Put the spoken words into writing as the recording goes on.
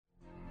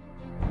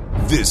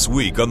This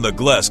week on the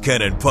Glass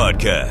Cannon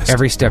Podcast.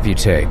 Every step you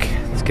take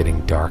is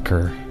getting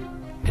darker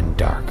and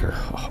darker.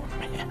 Oh,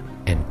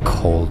 man. And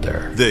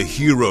colder. The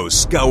heroes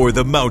scour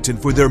the mountain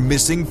for their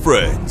missing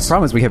friends. The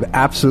problem is we have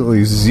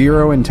absolutely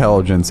zero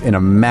intelligence in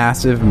a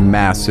massive,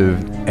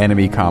 massive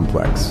enemy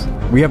complex.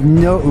 We have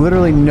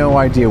literally no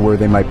idea where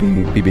they might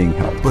be being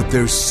held. But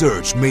their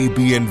search may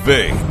be in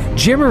vain.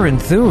 Jimmer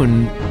and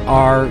Thune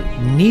are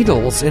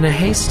needles in a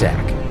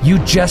haystack. You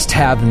just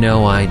have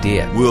no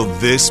idea. Will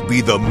this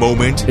be the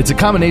moment? It's a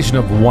combination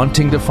of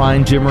wanting to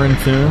find Jimmer and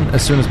Thune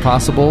as soon as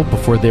possible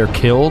before they're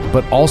killed,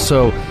 but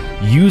also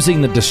using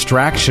the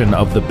distraction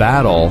of the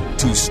battle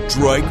to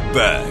strike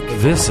back.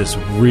 This is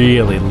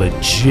really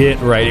legit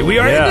right. We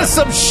are into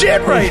some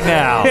shit right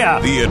now. Yeah.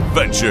 The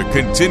adventure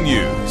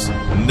continues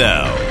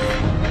now.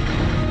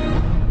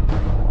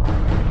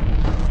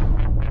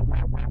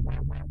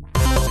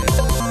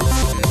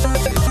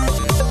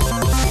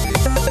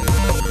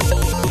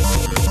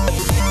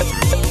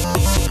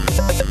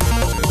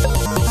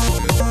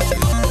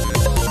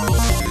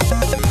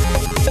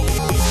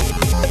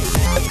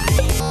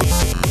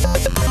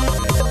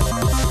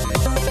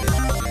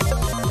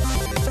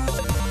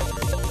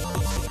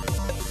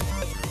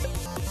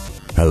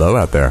 Hello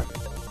out there.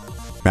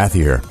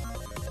 Matthew here.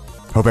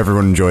 Hope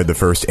everyone enjoyed the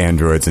first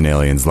Androids and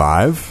Aliens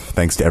Live.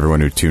 Thanks to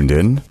everyone who tuned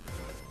in.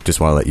 Just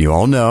want to let you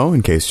all know,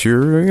 in case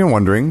you're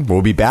wondering,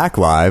 we'll be back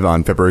live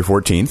on February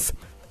 14th.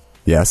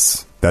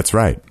 Yes, that's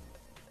right.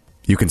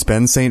 You can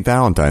spend St.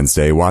 Valentine's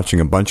Day watching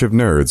a bunch of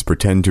nerds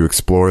pretend to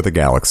explore the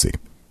galaxy.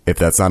 If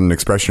that's not an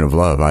expression of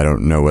love, I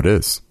don't know what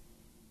is.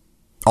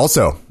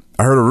 Also,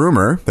 I heard a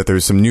rumor that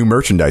there's some new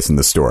merchandise in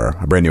the store.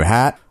 A brand new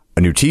hat,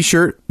 a new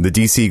t-shirt, the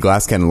DC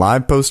Glass Cannon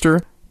Live poster,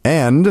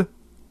 and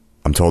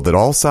I'm told that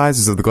all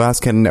sizes of the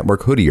Glass Cannon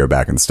Network hoodie are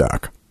back in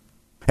stock.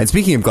 And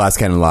speaking of Glass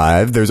Cannon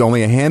Live, there's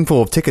only a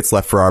handful of tickets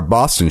left for our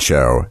Boston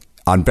show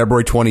on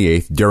February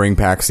 28th during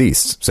PAX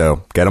East,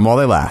 so get them while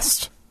they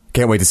last.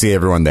 Can't wait to see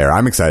everyone there.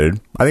 I'm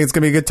excited. I think it's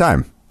going to be a good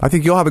time. I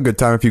think you'll have a good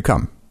time if you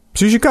come.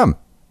 So you should come.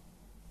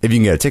 If you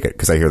can get a ticket,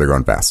 because I hear they're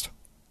going fast.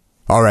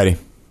 Alrighty,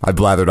 I've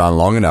blathered on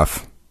long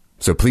enough,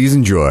 so please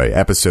enjoy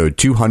episode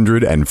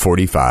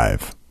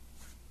 245.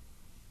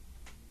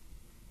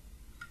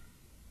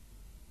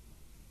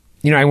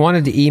 You know, I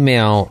wanted to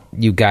email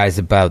you guys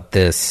about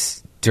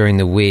this during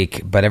the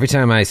week, but every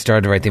time I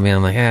started to write the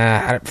email, I'm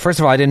like, first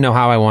of all, I didn't know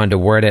how I wanted to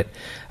word it,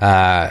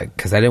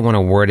 because I didn't want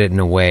to word it in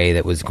a way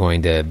that was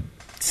going to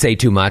say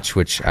too much,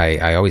 which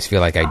I always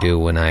feel like I do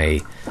when I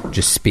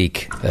just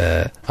speak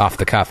off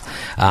the cuff.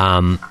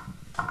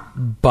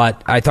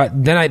 But I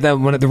thought,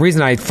 the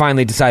reason I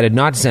finally decided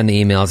not to send the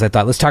email is I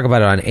thought, let's talk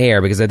about it on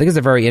air, because I think it's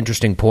a very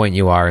interesting point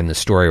you are in the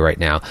story right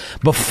now.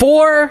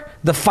 Before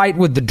the fight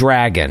with the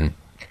dragon,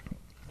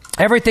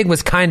 everything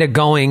was kind of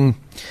going,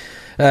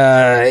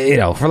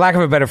 for lack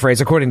of a better phrase,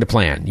 according to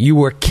plan. You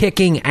were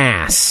kicking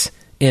ass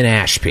in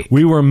Ashby.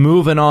 We were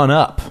moving on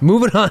up.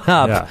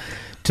 Yeah.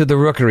 To the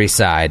rookery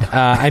side.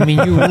 I mean,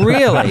 you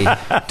really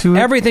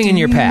everything in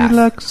your path.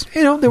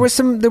 You know, there were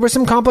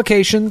some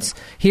complications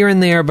here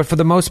and there, but for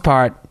the most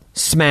part,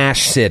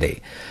 smash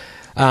city.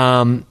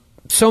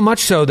 So much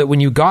so that when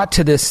you got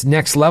to this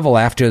next level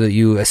after that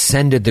you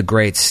ascended the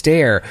Great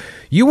Stair,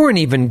 you weren't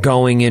even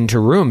going into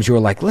rooms. You were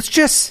like, let's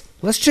just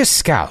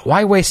scout.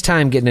 Why waste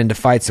time getting into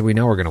fights that we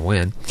know we're going to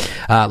win?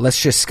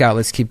 Let's just scout.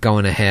 Let's keep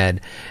going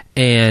ahead.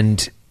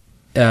 And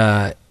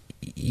I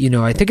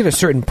think at a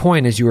certain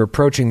point as you were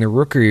approaching the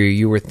rookery,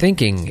 you were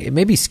thinking,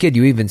 maybe Skid,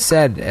 you even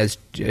said as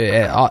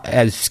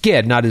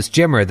Skid, not as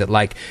Jimmer, that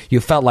like you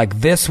felt like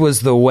this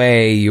was the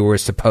way you were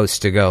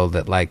supposed to go,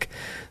 that like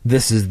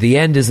the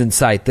end is in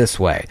sight this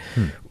way.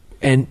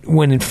 And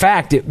when in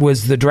fact it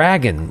was the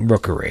Dragon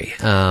Rookery,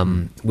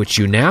 which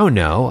you now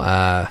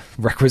know,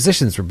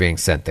 requisitions were being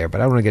sent there,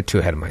 but I don't want to get too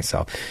ahead of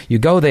myself. You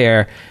go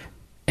there,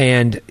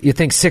 and you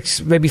think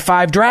 6, maybe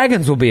 5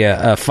 dragons will be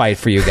a fight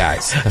for you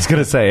guys. I was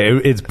going to say,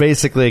 it's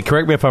basically,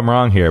 correct me if I'm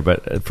wrong here,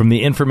 but from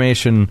the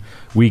information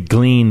we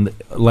gleaned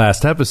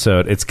last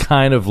episode, it's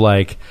kind of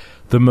like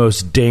the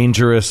most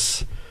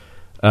dangerous,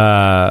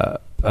 the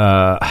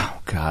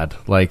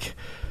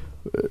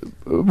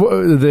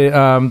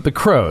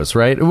crows,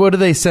 right? What do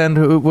they send?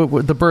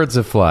 The birds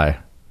that fly.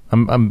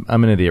 I'm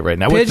an idiot right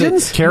now.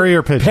 Pigeons?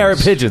 Carrier pigeons. Carrier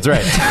pigeons,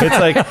 right. It's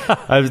like,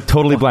 I'm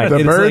totally blank.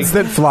 The birds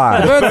that fly.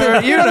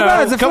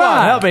 Come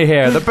on, help me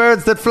here. The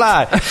birds that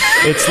fly.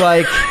 It's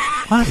like,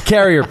 what?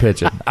 Carrier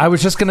pigeon. I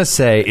was just going to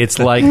say, it's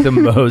like the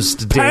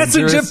most dangerous.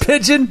 Passenger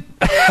pigeon?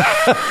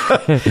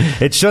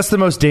 It's just the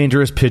most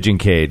dangerous pigeon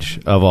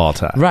cage of all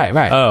time. Right.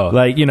 Oh.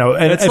 Like,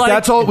 and if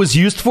that's all it was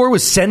used for,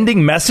 was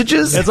sending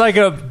messages? It's like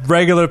a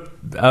regular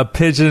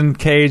pigeon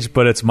cage,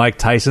 but it's Mike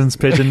Tyson's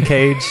pigeon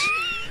cage.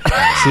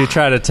 So you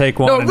try to take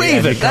one. No,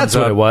 Raven. That's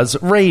what it was.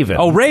 Raven.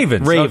 Oh,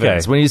 ravens. Ravens. Okay.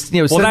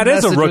 When well, that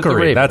is a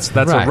rookery. That's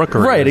right. a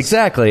rookery. Right.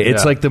 Exactly.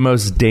 It's like the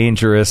most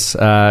dangerous,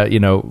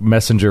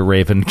 messenger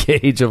raven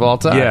cage of all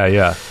time.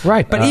 Yeah.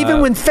 Right. But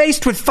even when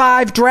faced with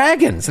 5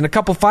 dragons and a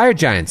couple fire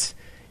giants,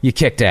 you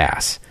kicked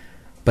ass.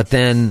 But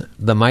then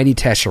the mighty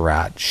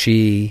Tesseract,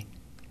 she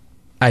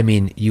I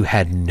mean, you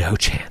had no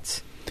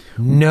chance.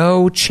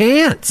 No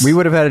chance. We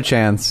would have had a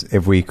chance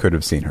if we could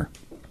have seen her.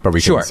 But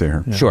we couldn't see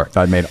her. Yeah. Sure.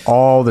 That made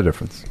all the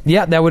difference.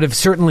 Yeah, that would have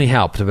certainly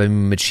helped. I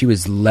mean, but she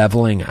was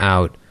leveling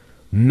out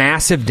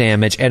massive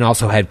damage and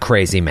also had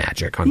crazy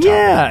magic on top of it.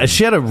 Yeah,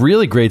 she had a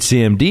really great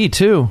CMD,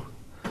 too.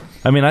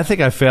 I mean, I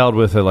think I failed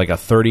with like a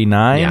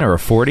 39 or a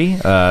 40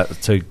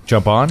 to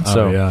jump on.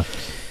 So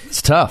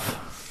it's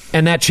tough.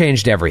 And that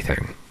changed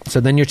everything. So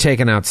then you're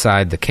taken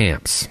outside the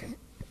camps,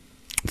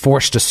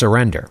 forced to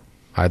surrender.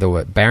 Either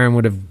what Baron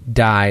would have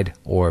died,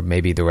 or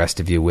maybe the rest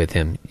of you with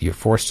him. You're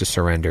forced to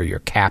surrender. You're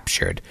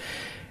captured,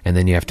 and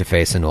then you have to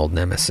face an old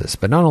nemesis.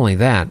 But not only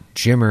that,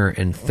 Jimmer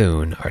and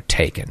Thune are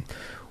taken.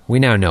 We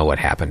now know what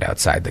happened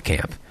outside the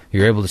camp.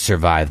 You're able to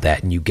survive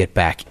that, and you get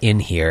back in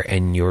here,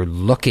 and you're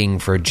looking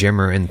for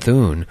Jimmer and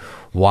Thune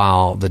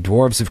while the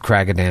dwarves of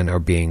Kragadan are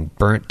being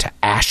burnt to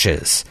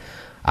ashes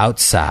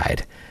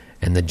outside,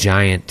 and the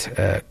giant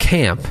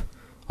camp,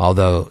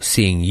 although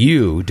seeing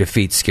you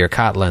defeat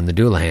Skirkatla and the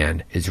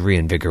Dullahan, is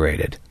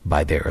reinvigorated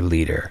by their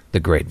leader, the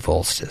great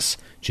Volstis,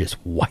 just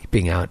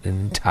wiping out an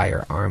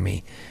entire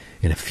army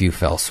in a few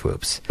fell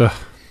swoops. Ugh.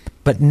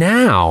 But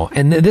now,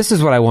 and this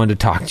is what I wanted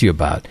to talk to you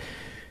about,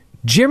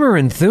 Jimmer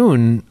and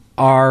Thune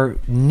are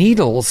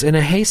needles in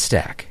a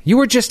haystack. You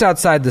were just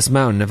outside this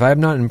mountain. If I have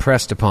not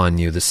impressed upon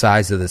you the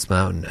size of this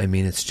mountain, I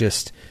mean, it's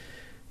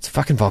a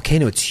fucking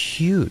volcano. It's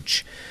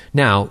huge.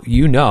 Now,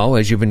 you know,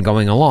 as you've been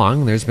going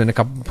along, there's been a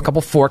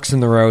couple forks in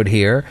the road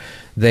here,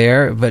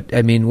 there, but,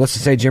 I mean, what's to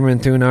say Jimmer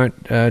and Thune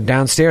aren't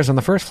downstairs on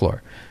the first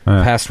floor,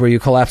 past where you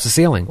collapse the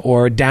ceiling,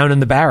 or down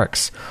in the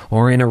barracks,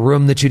 or in a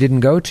room that you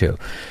didn't go to.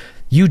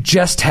 You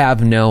just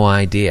have no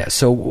idea.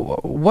 So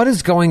what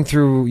is going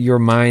through your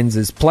minds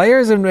as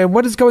players, and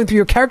what is going through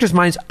your characters'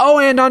 minds? Oh,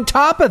 and on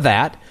top of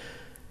that,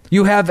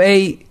 you have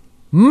a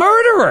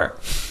murderer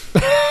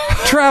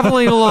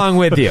traveling along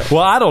with you.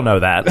 Well, I don't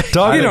know that.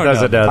 Doggy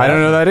doesn't know that. I don't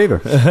know that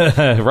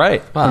either.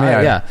 Right.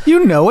 Yeah.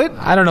 You know it.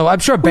 I don't know. I'm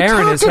sure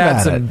Baron has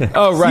had some...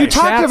 Oh, right. You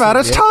talked about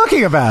us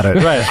talking about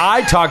it. Right.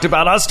 I talked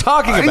about us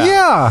talking about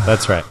yeah. it.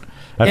 That's right.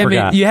 I mean,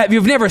 forgot.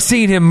 you've never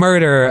seen him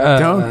murder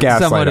Don't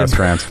gaslight someone us, in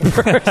Grant.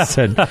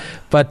 person.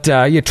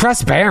 But you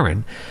trust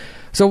Baron.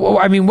 So,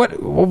 I mean, what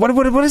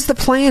is the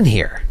plan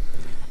here?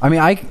 I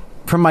mean,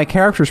 from my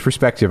character's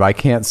perspective, I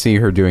can't see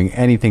her doing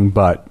anything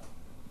but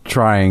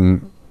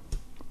trying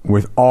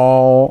with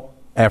all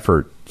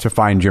effort to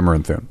find Jimmer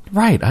and Thune.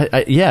 Right.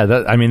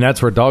 I mean,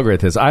 that's where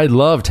Dalgraith is. I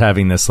loved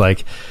having this,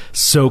 like,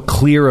 so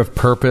clear of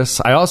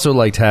purpose. I also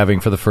liked having,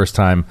 for the first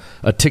time,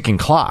 a ticking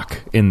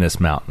clock in this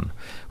mountain,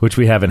 which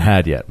we haven't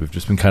had yet. We've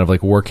just been kind of,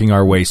 like, working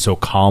our way so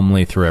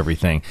calmly through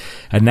everything.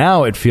 And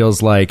now it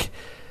feels like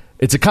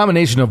it's a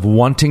combination of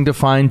wanting to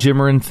find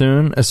Jimmer and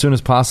Thune as soon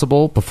as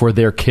possible before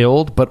they're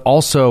killed, but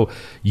also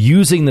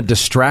using the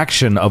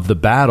distraction of the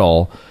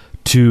battle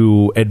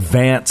to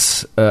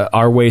advance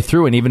our way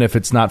through. And even if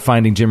it's not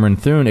finding Jimmer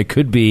and Thune, it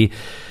could be,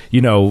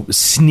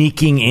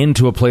 sneaking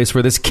into a place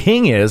where this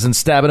king is and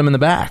stabbing him in the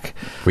back.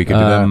 We could do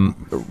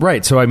that.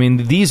 Right. So, I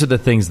mean, these are the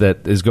things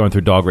that is going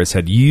through Dalgraith's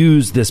head.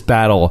 Use this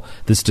battle,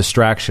 this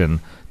distraction,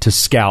 to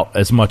scout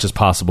as much as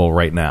possible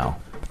right now.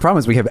 The problem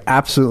is we have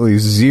absolutely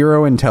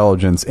zero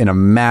intelligence in a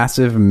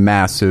massive,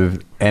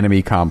 massive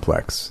enemy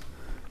complex.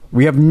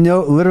 We have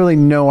literally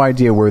no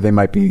idea where they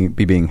might be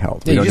being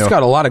held. Yeah, you just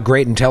got a lot of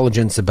great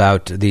intelligence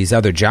about these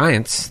other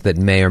giants that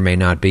may or may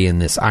not be in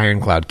this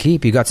Ironcloud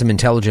Keep. You got some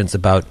intelligence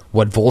about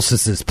what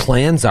Volstis'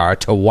 plans are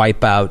to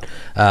wipe out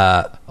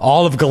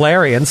all of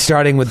Galarian,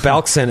 starting with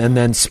Belkson and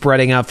then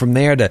spreading out from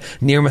there to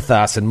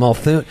Nirmathas and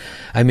Multhune.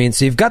 I mean,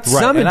 so you've got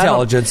some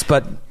intelligence,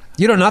 but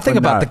you know nothing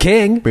about the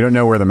king. We don't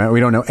know where we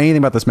don't know anything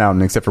about this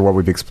mountain except for what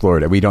we've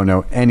explored. We don't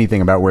know anything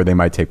about where they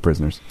might take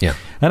prisoners. Yeah.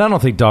 And I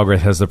don't think Dalgraith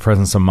has the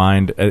presence of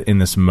mind in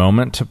this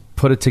moment to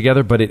put it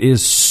together, but it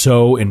is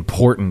so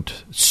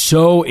important,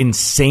 so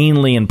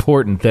insanely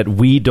important that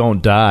we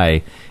don't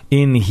die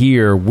in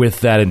here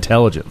with that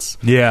intelligence.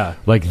 Yeah.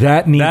 Like,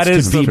 that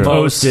needs to be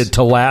posted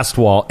to Last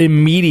Wall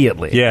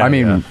immediately. Yeah. I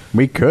mean,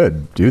 we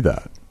could do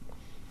that.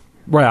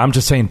 Right. I'm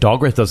just saying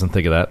Dalgraith doesn't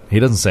think of that. He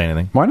doesn't say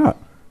anything. Why not?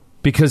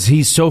 Because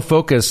he's so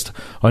focused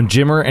on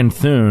Jimmer and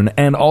Thune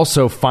and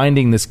also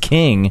finding this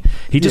king.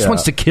 He just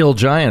wants to kill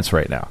giants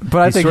right now.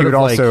 But I think you would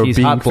also,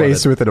 being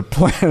faced with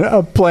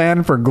a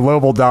plan for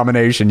global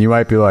domination, you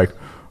might be like,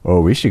 oh,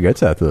 we should get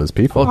to those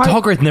people. Well,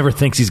 Dalgraith never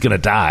thinks he's going to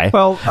die.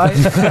 Well,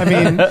 I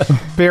mean,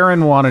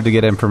 Baron wanted to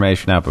get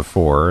information out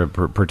before,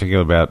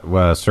 particularly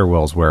about Sir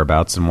Will's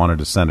whereabouts, and wanted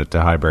to send it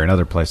to Highbury and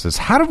other places.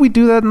 How did we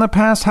do that in the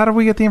past? How did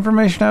we get the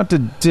information out?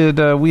 Did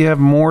we have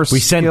more skills? We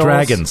sent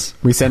dragons.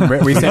 We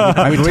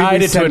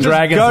tied it to a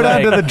dragon's Go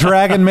leg. down to the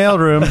dragon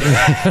mailroom.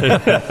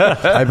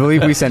 I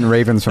believe we sent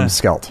ravens from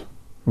Skelt.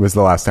 was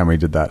the last time we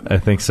did that. I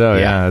think so.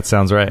 Yeah, that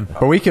sounds right. But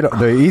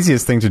the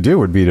easiest thing to do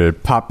would be to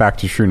pop back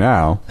to True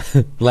Now.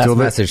 Last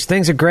message.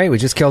 Things are great. We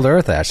just killed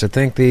Earth Ash. I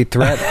think the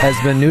threat has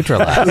been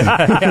neutralized.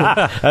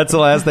 That's the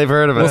last they've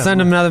heard of it. We'll send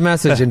them another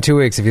message in 2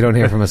 weeks. If you don't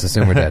hear from us,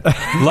 assume we're dead.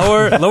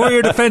 Lower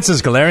your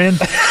defenses, Galarian.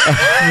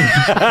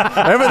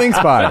 Everything's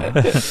fine.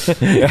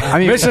 I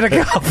mean, Mission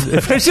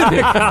accomplished. Mission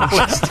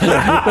accomplished.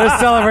 They're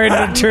celebrating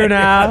it True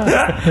Now.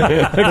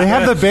 They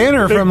have the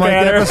banner from like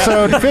banner.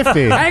 episode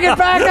 50. Hang it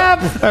back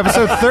up.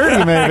 Episode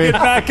 30, maybe.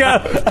 Back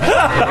up. We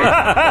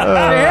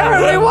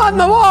won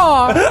the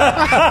war.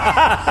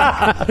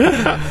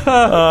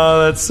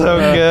 Oh, that's so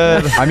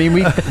good. I mean,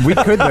 we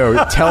could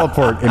though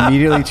teleport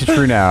immediately to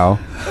True Now,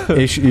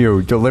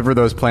 deliver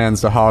those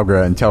plans to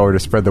Halgra and tell her to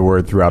spread the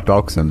word throughout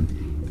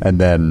Belkson, and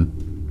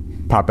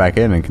then pop back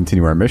in and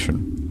continue our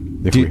mission.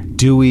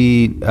 Do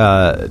we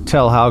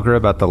tell Halgra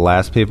about the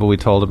last people we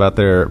told about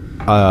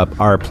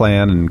our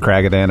plan and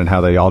Kragadan and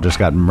how they all just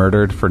got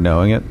murdered for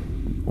knowing it,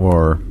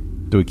 or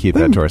do we keep that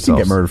to Didn't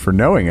ourselves? get murdered for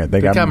knowing it.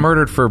 They Got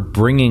murdered for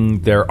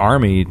bringing their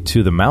army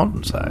to the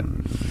mountainside.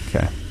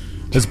 Okay.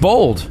 It's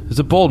bold. It's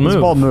a bold move. It's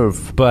a bold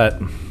move. But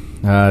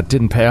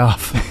didn't pay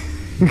off.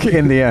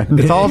 In the end,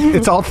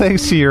 It's all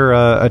thanks to your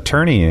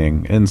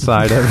attorneying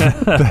inside of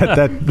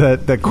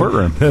that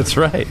courtroom. That's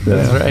right.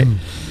 That's right.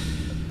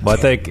 Well, I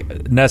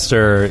think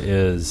Nestor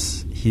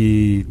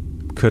he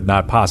could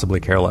not possibly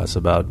care less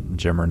about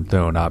Jimmer and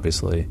Thune,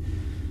 obviously.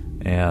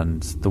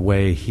 And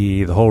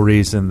the whole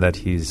reason that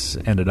he's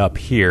ended up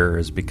here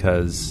is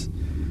because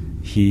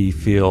he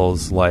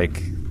feels like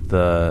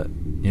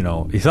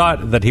he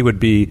thought that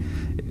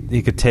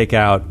he could take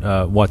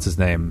out, what's his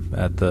name,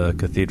 at the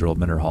Cathedral of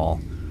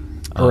Minderhall.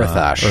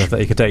 Urthash.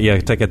 He could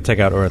take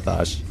out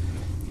Urthash,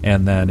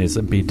 and then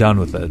be done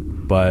with it.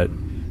 But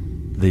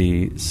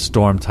the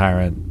Storm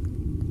Tyrant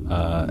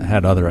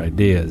had other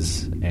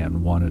ideas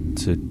and wanted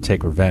to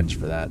take revenge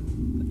for that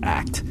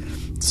act.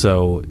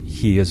 So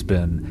he has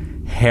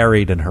been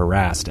harried and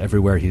harassed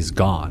everywhere he's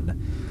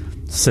gone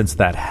since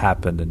that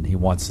happened, and he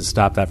wants to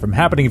stop that from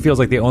happening. He feels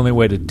like the only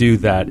way to do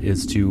that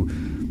is to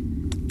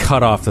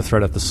cut off the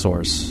threat at the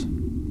source,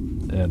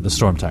 the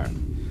Storm Tyrant.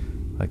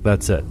 Like,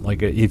 that's it.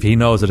 Like, if he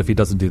knows that if he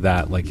doesn't do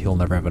that, like, he'll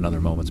never have another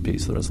moment's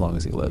peace for as long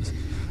as he lives.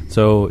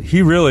 So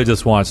he really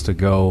just wants to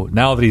go,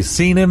 now that he's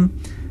seen him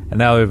and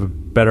now we have a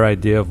better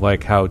idea of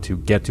like how to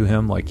get to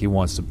him, like, he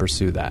wants to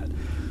pursue that.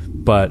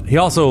 But he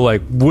also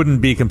like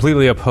wouldn't be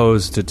completely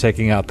opposed to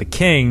taking out the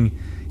king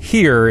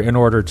here in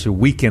order to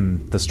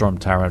weaken the Storm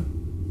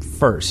Tyrant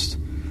first.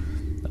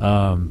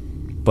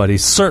 But he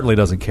certainly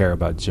doesn't care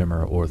about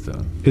Jimmer or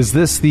Thune. Is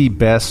this the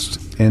best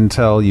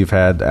intel you've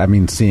had? I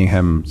mean, seeing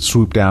him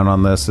swoop down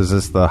on this, is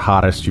this the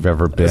hottest you've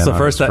ever been? It's the on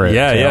first his time.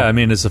 Yeah. trail? I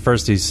mean, it's the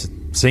first he's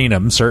seen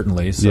him,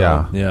 certainly. So,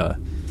 yeah.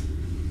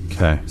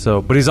 Okay.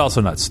 So, but he's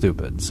also not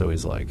stupid. So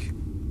he's like,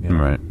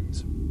 Right.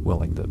 he's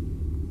willing to.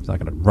 He's not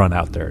going to run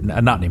out there.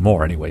 Not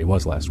anymore, anyway. He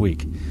was last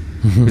week.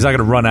 He's not going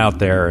to run out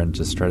there and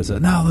just try to say,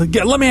 "No,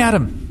 let me at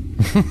him."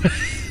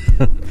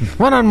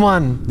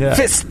 1-on-1 Yeah.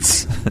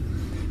 fists.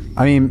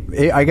 I mean,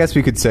 I guess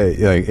we could say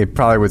like it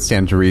probably would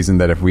stand to reason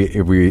that if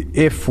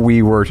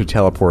we were to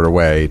teleport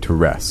away to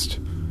rest,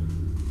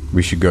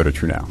 we should go to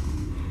True Now.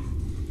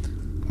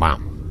 Wow.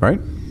 Right?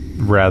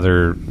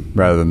 Rather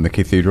than the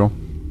cathedral.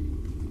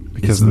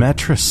 Is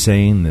Metra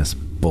saying this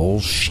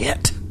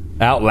bullshit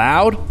out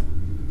loud?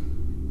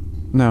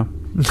 No.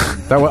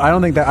 I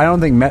don't think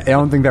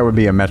that would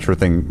be a Metra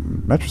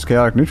thing. Metra's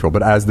chaotic neutral,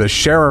 but as the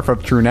sheriff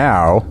of True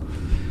Now,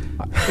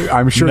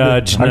 I'm sure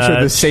I'm sure the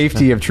nudge.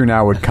 safety of True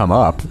Now would come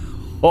up.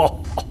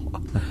 Oh,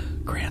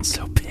 Grant's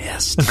so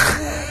pissed.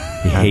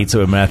 He hates it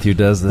when Matthew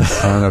does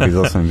this. I don't know if he's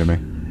listening to me.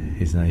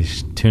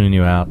 He's tuning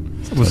you out.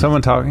 was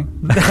someone talking?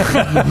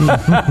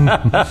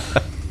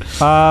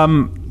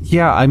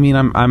 Yeah, I mean,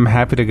 I'm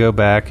happy to go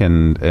back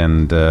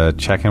and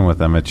check in with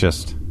them. It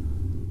just,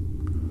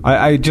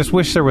 I just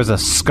wish there was a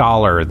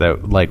scholar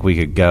that like we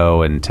could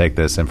go and take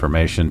this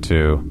information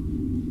to,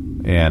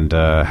 and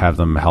have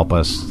them help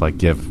us like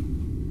give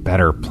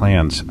better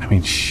plans. I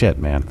mean, shit,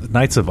 man. The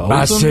Knights of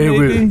Ozum,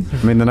 maybe?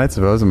 I mean, the Knights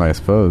of Ozum, I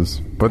suppose,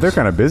 but they're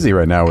kind of busy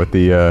right now with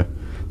the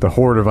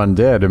horde of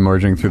undead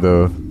emerging through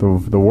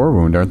the war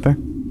wound, aren't they?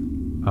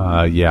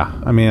 Yeah.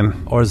 I mean,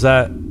 Or is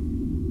that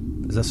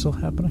still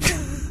happening?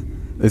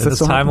 Is that this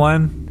still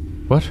happening?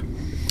 timeline? what?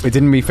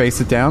 Didn't we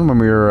face it down when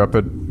we were up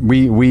at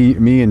me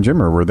and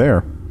Jimmer were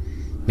there?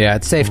 Yeah,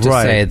 it's safe to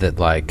Right. say that,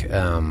 like,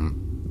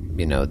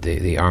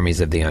 the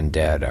armies of the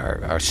undead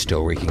are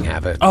still wreaking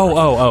havoc.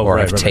 or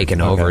right, have taken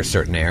right. over Okay.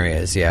 certain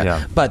areas. Yeah,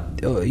 Yeah. but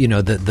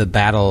the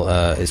battle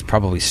is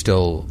probably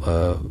still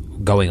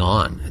going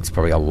on. It's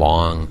probably a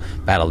long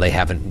battle.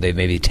 They've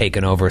maybe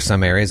taken over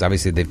some areas.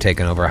 Obviously, they've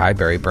taken over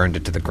Highbury, burned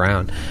it to the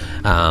ground.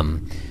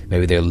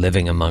 Maybe they're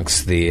living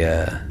amongst the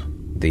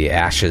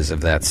ashes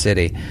of that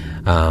city.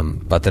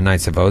 But the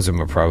Knights of Ozum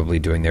are probably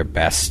doing their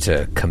best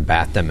to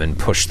combat them and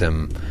push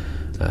them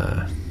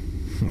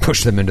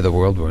into the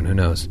world wound. Who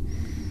knows?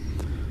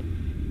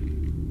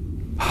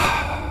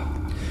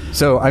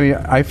 So, I mean,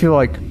 I feel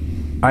like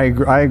I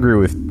agree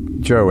with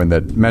Joe, and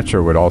that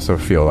Metra would also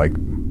feel like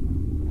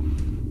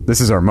this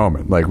is our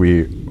moment. Like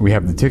we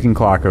have the ticking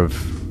clock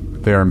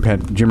of their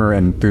Jimmer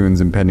and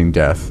Thune's impending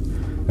death,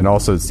 and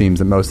also it seems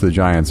that most of the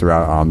giants are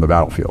out on the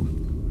battlefield.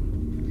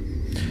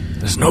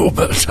 There's no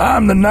better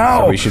time than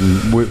now.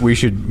 So we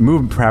should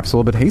move perhaps a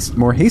little bit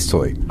more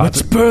hastily.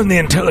 Let's burn the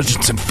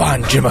intelligence and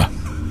find Jimmer.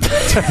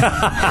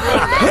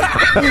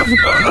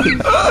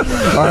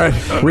 All right,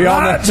 we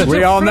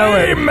all know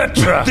it.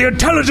 Metra. The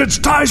intelligence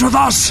dies with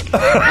us.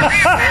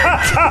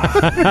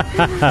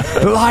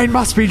 The line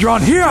must be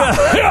drawn here.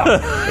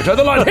 Draw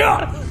the line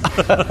here.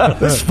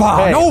 This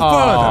far, no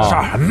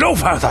further. No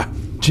further.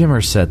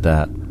 Jimmer said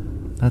that.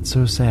 That's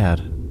so sad.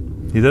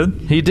 He did?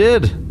 He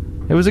did.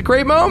 It was a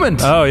great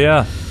moment. Oh,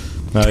 yeah.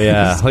 Oh,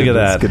 yeah. Look at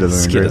that. Skid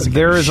doesn't agree.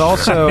 There is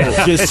also...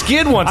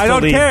 Skid wants I to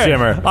don't leave care.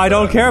 Jimmer. I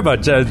don't care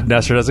about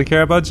Nestor. Doesn't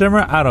care about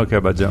Jimmer. I don't care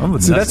about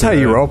Jimmer. See, that's how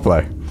you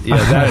roleplay.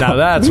 Yeah, now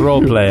that's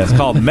role play. It's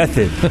called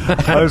method.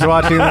 I was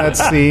watching that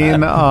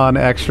scene on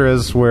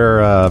Extras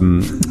where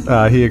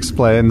he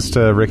explains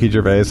to Ricky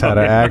Gervais how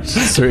to act.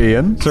 Sir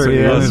Ian.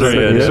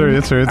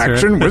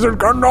 Action, wizard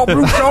Gandalf,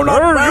 you shall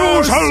not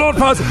You shall not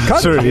pass.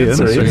 Sir Ian.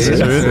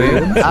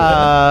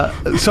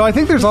 So I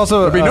think there's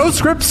also... There'll be no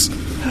scripts.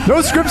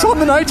 No scripts on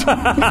the night.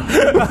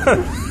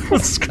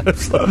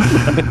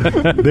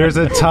 There's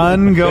a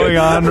ton going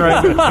on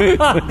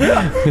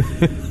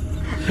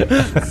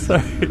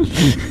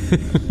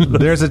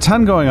There's a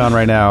ton going on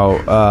right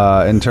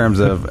now in terms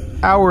of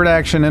outward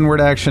action,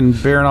 inward action,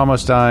 Baron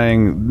almost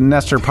dying,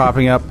 Nestor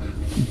popping up.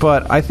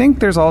 But I think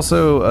there's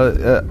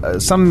also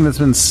something that's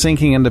been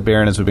sinking into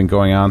Baron as we've been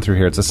going on through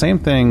here. It's the same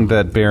thing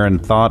that Baron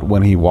thought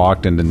when he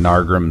walked into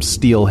Nargrim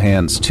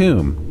Steelhand's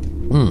tomb.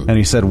 And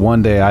he said,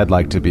 one day I'd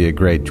like to be a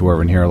great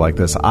dwarven hero like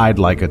this. I'd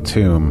like a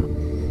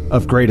tomb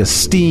of great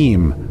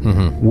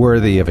esteem,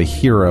 worthy of a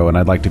hero, and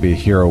I'd like to be a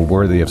hero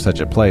worthy of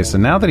such a place.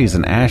 And now that he's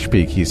in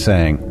Ashpeak, he's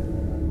saying,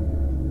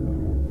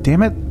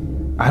 damn it,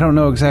 I don't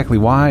know exactly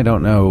why, I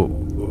don't know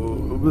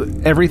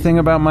everything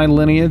about my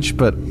lineage,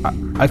 but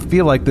I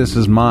feel like this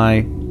is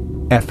my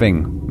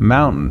effing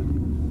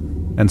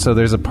mountain. And so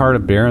there's a part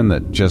of Baron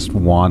that just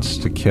wants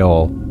to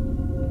kill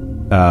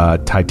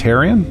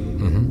Titarian.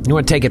 You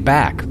want to take it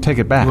back. Take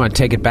it back. You want to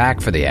take it back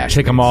for the Ash.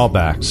 Take them all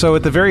back. So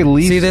at the very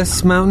least... See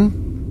this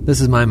mountain?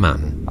 This is my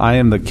mountain. I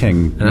am the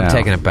king And I'm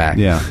taking it back.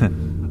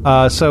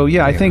 Yeah. So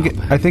yeah, I think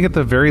at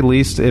the very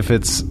least, if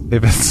it's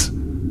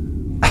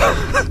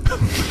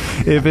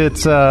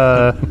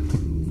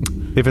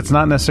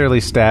not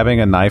necessarily stabbing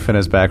a knife in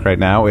his back right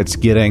now, it's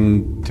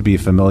getting to be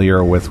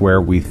familiar with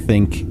where we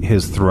think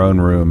his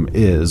throne room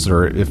is,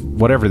 or if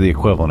whatever the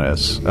equivalent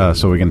is,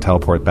 so we can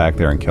teleport back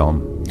there and kill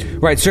him.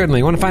 Right, certainly.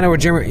 You want to find out where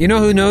Jimmer... You know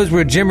who knows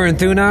where Jimmer and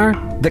Thune are?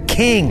 The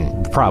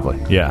king. Probably.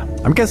 Yeah.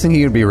 I'm guessing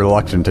he would be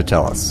reluctant to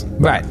tell us.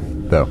 Right.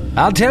 Though.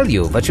 I'll tell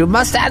you, but you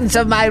must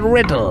answer my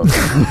riddle.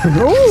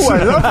 Oh,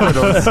 I love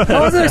riddles. I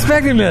wasn't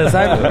expecting this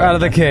out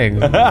of the king.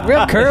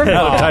 Real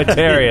curveball.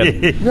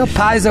 Titarian. Real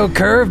Paizo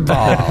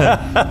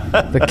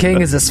curveball. The king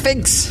is a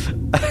sphinx.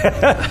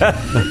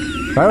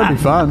 That would be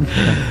fun.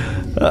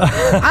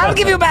 I'll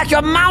give you back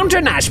your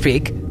mountain,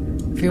 Ashpeak,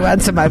 if you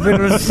answer my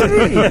riddle C.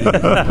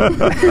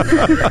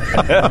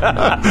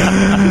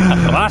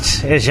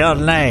 What is your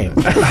name?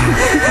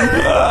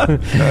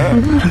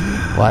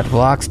 What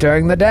walks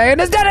during the day and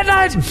is dead at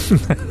night?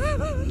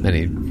 Then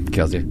he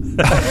kills you.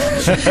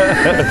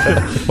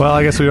 Well,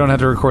 I guess we don't have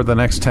to record the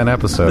next 10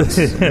 episodes.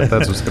 If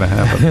that's what's going to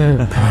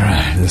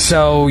happen.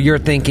 So you're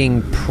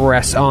thinking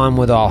press on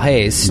with all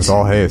haste. With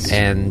all haste.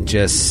 And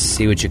just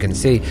see what you can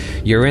see.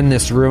 You're in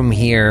this room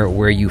here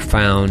where you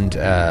found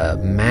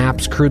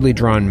maps, crudely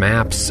drawn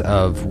maps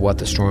of what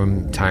the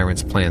Storm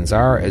Tyrant's plans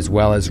are, as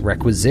well as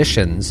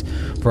requisitions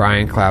for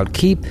Ironcloud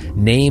Keep,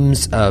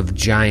 names of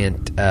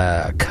giant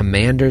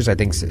commanders. I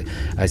think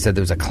I said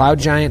there was a Cloud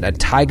Giant, a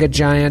Taiga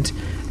Giant,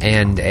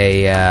 and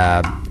a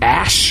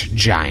Ash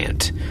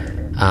Giant,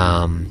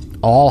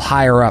 all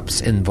higher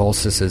ups in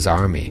Volsis's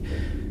army,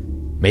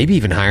 maybe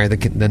even higher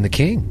than the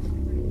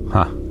king.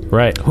 Huh.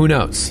 Right. Who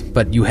knows?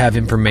 But you have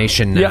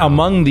information now. Yeah,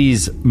 among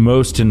these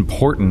most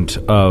important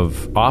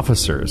of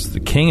officers, the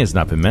king has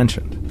not been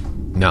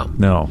mentioned.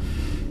 No.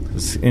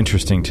 It's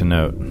interesting to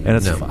note. And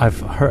it's No. I've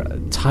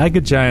heard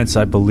Taiga Giants,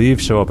 I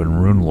believe, show up in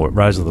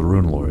Rise of the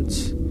Rune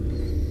Lords.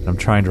 I'm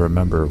trying to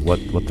remember what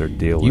their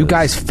deal is. You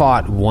guys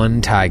fought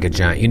one Taiga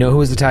Giant. You know who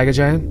was the Taiga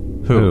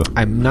Giant? Who?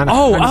 I'm not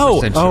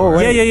 100%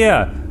 sure.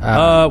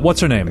 Yeah.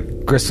 What's her name?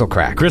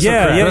 Gristlecrack.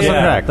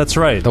 Yeah. That's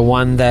right. The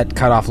one that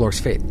cut off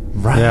Lork's feet.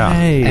 Right. Yeah.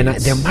 And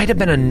there might have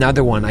been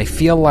another one. I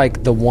feel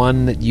like the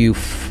one that you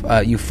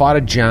fought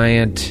a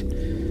giant.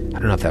 I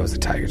don't know if that was the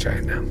Tiger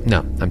Giant now. No,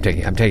 I'm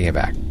taking it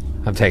back.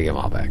 I'm taking them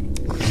all back.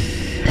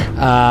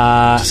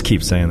 Just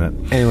keep saying that.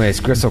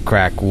 Anyways,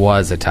 Gristlecrack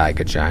was a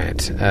Taiga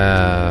Giant.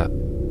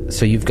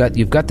 So you've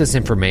got this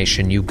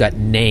information. You've got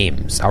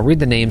names. I'll read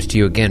the names to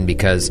you again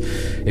because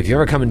if you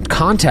ever come in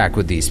contact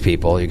with these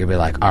people, you're gonna be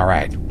like, all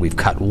right, we've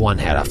cut one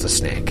head off the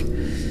snake.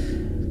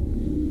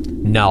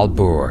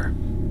 Nalbur.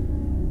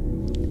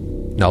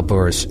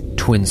 Nalbur's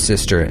twin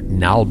sister,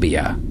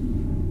 Nalbia.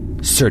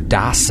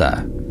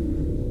 Serdasa,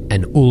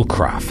 and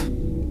Ulkraf.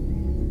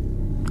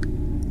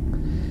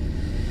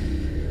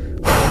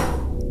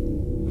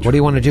 What do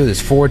you want to do?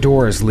 There's 4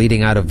 doors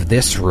leading out of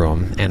this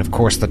room, and of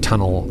course the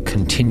tunnel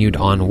continued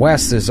on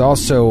west. There's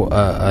also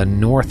a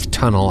north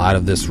tunnel out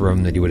of this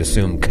room that you would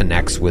assume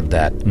connects with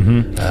that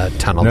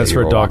tunnel. That's that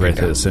where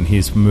Dogrith is, and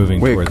he's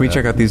moving Wait, toward can we that.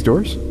 check out these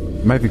doors?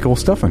 Might be cool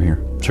stuff in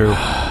here. True.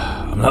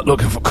 I'm not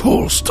looking for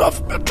cool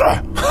stuff,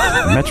 Metra.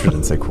 Metra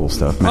didn't say cool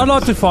stuff. I'd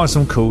like to find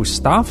some cool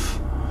stuff.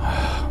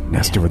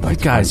 Nestor would like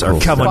to guys find are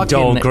cool Come stuff. on,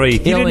 Fucking Dolgrith. You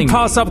killing didn't me.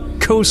 pass up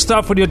cool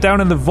stuff when you're down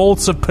in the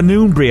vaults of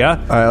Penumbria. All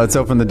right, let's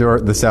open the door,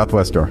 the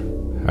southwest door.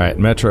 All right,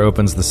 Metra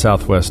opens the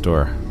southwest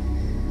door.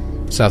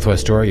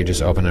 Southwest door, you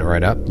just open it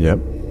right up. Yep.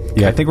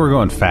 Yeah, I think we're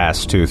going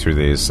fast, too, through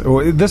these.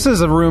 This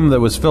is a room that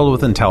was filled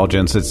with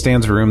intelligence. It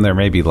stands room there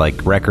may be,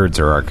 like, records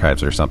or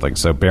archives or something,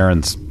 so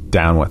Baron's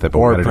down with it, but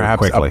we Or gotta do it perhaps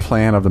quickly. a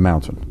plan of the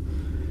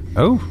mountain.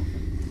 Oh.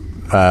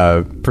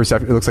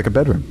 Perception. It looks like a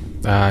bedroom.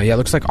 Yeah, it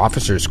looks like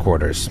officers'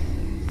 quarters.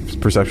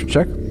 Perception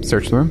check.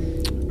 Search the room.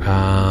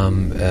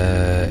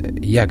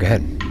 Yeah, go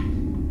ahead.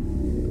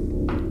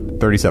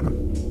 37.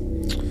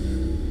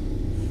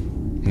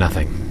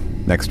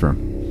 Nothing. Next room.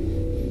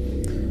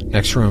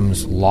 Next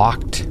room's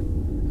locked,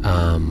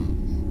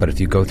 but if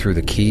you go through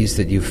the keys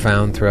that you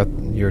found throughout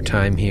your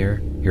time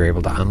here, you're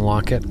able to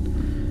unlock it.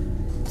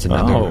 It's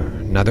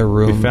another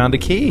room. We found a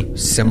key.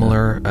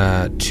 Similar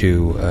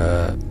to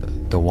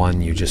the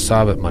one you just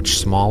saw, but much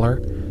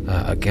smaller.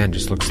 Again,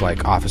 just looks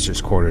like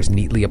officers' quarters,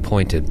 neatly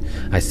appointed.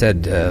 I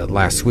said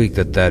last week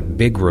that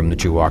big room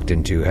that you walked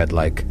into had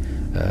like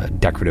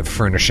decorative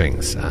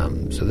furnishings.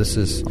 So this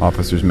is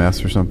Officer's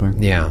mess or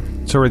something. yeah.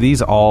 So are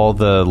these all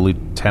the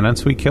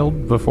lieutenants we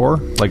killed before?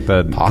 Like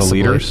the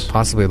leaders?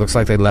 Possibly. It looks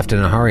like they left in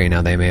a hurry.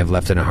 Now, they may have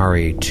left in a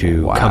hurry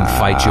to come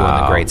fight you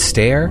on the Great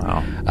Stair.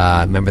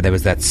 Wow. Remember, there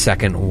was that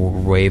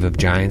second wave of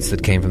giants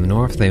that came from the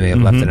north. They may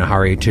have left in a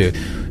hurry to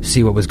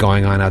see what was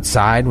going on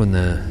outside when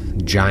the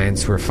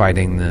giants were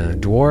fighting the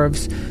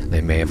dwarves.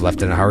 They may have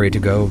left in a hurry to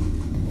go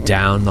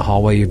down the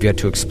hallway you've yet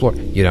to explore.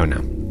 You don't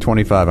know.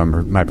 25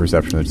 on my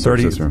perception of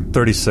this room.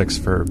 36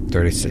 for...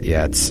 36.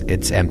 Yeah,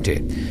 it's empty.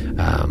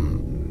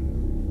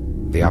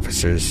 The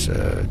officers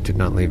did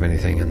not leave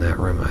anything in that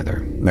room either.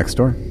 Next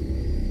door.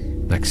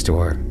 Next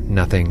door,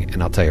 nothing.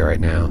 And I'll tell you right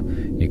now,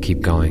 you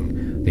keep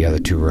going, the other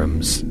 2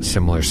 rooms,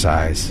 similar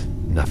size,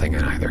 nothing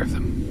in either of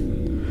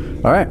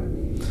them. All right.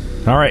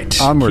 All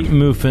right, Onward. keep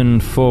moving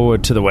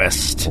forward to the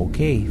west.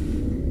 Okay.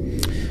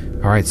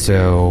 All right,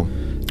 so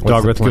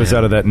Dogrith goes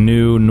out of that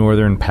new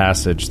northern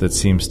passage that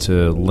seems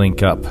to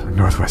link up.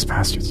 Northwest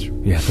Passage.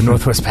 Yeah, the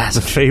northwest The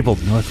passage.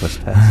 fabled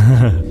Northwest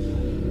Pass.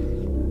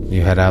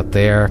 You head out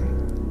there,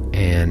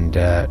 and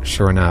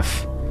sure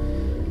enough,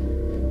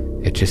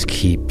 it just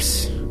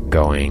keeps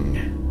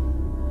going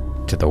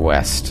to the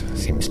west.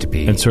 Seems to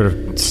be And sort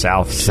of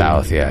south.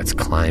 south. Yeah, it's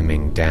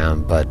climbing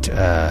down, but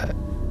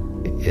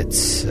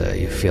it's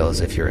you feel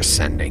as if you're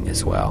ascending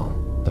as well.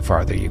 The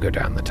farther you go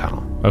down the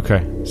tunnel.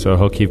 Okay, so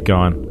he'll keep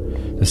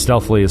going as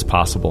stealthily as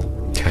possible.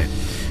 Okay.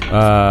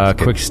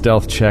 Quick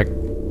stealth check.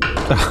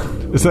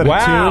 Is that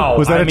a 2?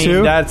 Was that a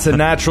 2? That's a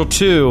natural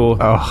 2.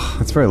 Oh,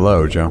 that's very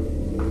low, Joe.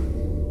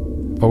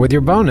 But with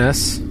your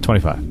bonus,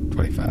 25.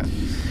 25.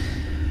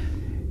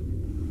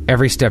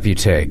 Every step you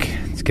take,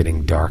 it's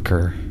getting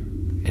darker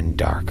and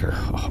darker.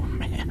 Oh,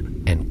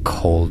 man. And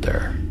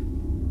colder.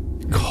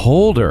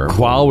 Colder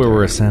while we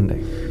were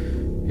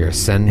ascending. You're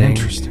ascending.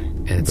 Interesting.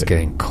 And it's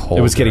getting colder.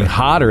 It was getting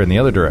hotter in the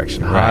other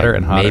direction. Hotter Right.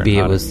 and hotter. Maybe and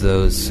it hotter. was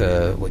those,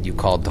 what you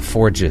called the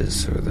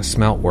forges or the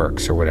smelt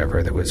works or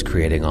whatever that was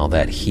creating all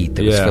that heat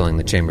that was Yeah. filling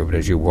the chamber. But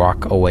as you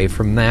walk away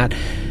from that,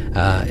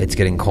 it's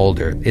getting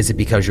colder. Is it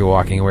because you're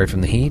walking away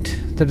from the heat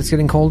that it's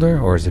getting colder?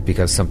 Or is it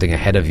because something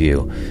ahead of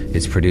you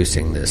is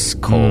producing this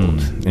cold?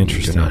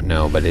 interesting. You do not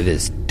know, but it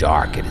is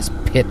dark. It is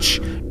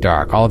pitch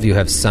dark. All of you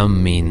have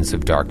some means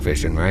of dark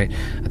vision, right?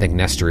 I think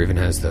Nestor even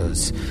has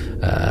those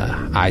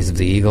eyes of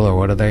the eagle, or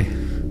what are they?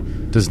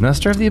 Does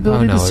Nestor have the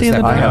ability no, to is see in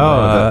the that-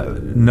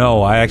 dark?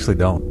 No, I actually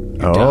don't.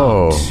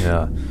 Oh.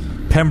 Yeah.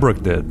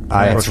 Pembroke did.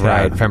 That's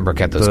right. Pembroke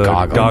had those the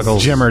goggles.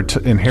 goggles.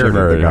 Jimmer inherited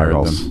Jimmer the inherited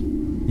goggles.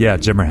 them. Yeah,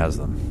 Jimmer has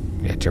them.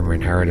 Yeah, Jimmer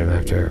inherited him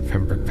after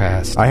Pembroke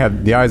passed. I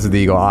have the eyes of the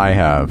eagle. I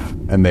have,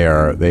 and they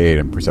aid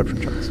in perception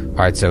checks. All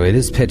right, so it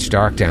is pitch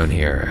dark down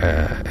here,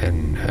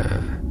 and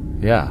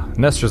Yeah.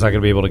 Nestor's not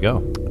going to be able to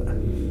go.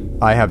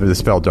 I have the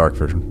dispel dark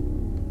vision.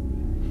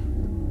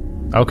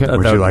 Okay.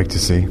 Would you like to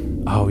see?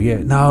 Oh, yeah.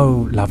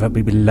 No, love, it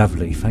would be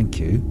lovely. Thank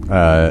you.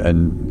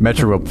 And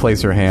Metra will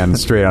place her hand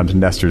straight onto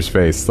Nestor's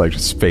face, like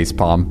just face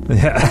palm.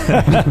 Like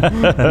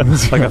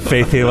a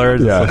faith healer.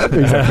 Yeah,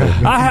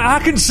 exactly.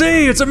 I can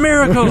see. It's a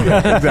miracle. Is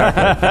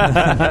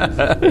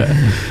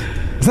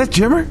that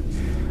Jimmer?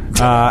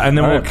 And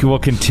then we'll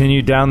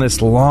continue down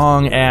this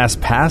long-ass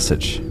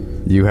passage.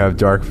 You have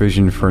dark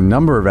vision for a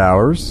number of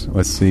hours.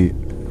 Let's see.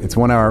 It's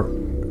 1 hour.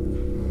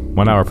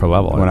 1 hour per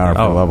level. 1 hour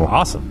per Oh, level.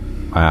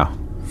 awesome. Wow.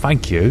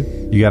 Thank you.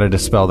 You got to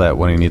dispel that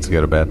when he needs to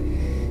go to bed.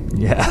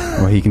 Yeah.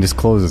 Well, he can just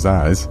close his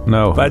eyes.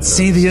 No. But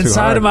see the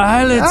inside of my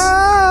eyelids.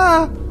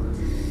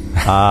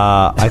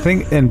 I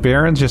think, and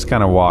Baron's just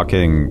kind of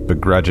walking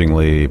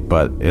begrudgingly,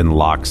 but in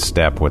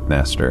lockstep with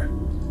Nestor.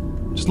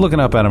 Just looking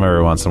up at him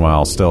every once in a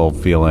while, still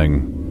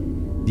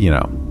feeling,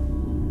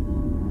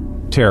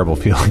 terrible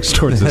feelings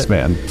towards this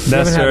man.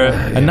 Nestor,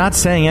 and not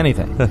saying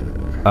anything.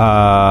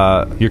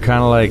 You're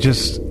kind of like,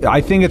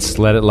 I think it's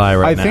let it lie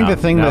right now. I think the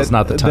thing Now's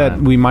not the time.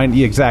 that we might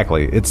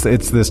exactly. It's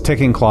this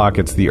ticking clock.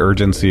 It's the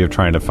urgency of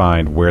trying to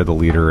find where the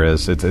leader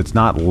is. It's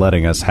not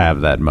letting us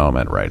have that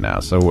moment right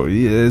now. So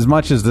as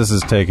much as this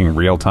is taking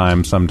real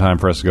time, some time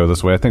for us to go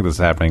this way, I think this is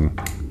happening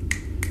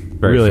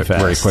really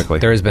fast, very quickly.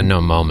 There has been no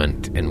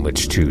moment in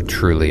which to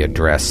truly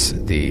address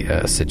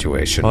the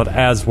situation. But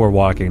as we're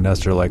walking,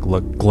 Nestor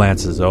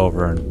glances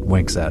over and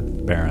winks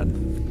at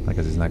Baron, like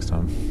as he's next to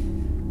him.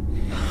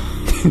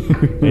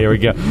 Here we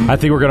go. I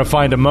think we're going to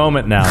find a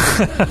moment now.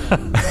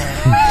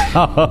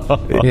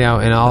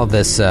 In all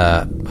this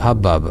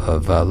hubbub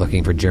of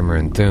looking for Jimmer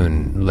and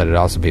Thune, let it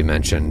also be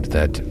mentioned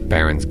that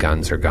Baron's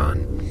guns are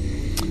gone.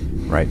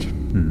 Right.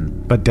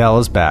 But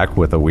Della's back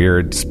with a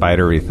weird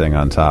spidery thing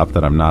on top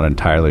that I'm not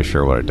entirely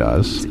sure what it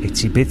does.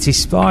 Itsy bitsy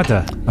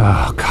spider.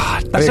 Oh,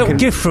 God. That's a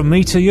gift from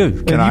me to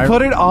you. Can you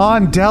put it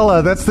on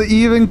Della? That's the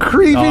even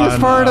creepiest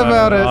part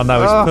about it. Oh,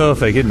 no, it's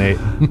perfect, isn't it?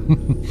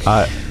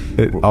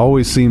 It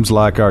always seems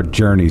like our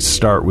journeys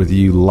start with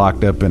you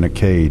locked up in a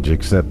cage,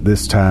 except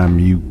this time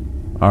you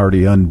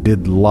already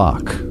undid the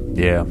lock.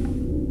 Yeah.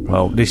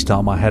 Well, this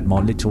time I had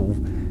my little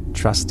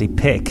trusty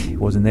pick. It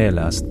wasn't there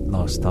last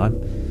time.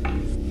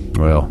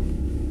 Well,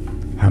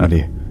 How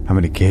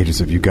many cages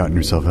have you gotten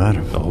yourself out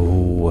of?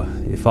 Oh,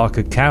 if I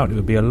could count, it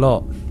would be a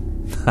lot.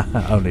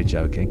 Only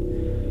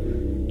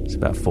joking. It's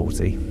about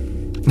 40.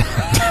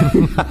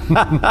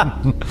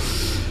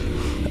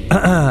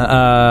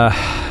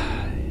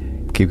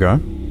 Keep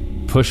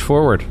going. Push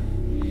forward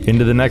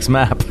into the next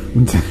map.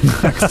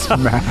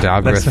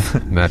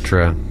 Dalgrith,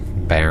 Metra,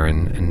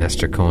 Baron, and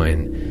Nestor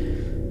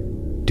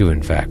Coin do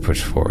in fact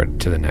push forward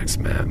to the next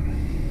map.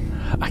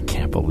 I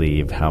can't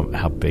believe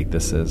how big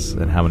this is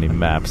and how many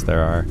maps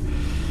there are.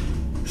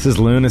 This is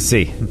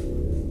lunacy.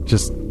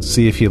 Just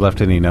see if you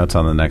left any notes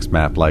on the next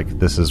map, like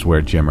this is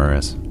where Jimmer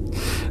is.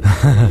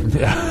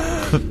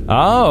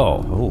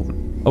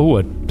 Oh,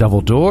 a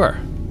double door.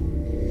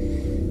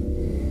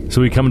 So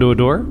we come to a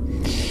door?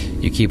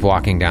 You keep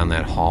walking down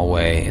that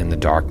hallway in the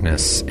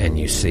darkness, and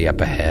you see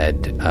up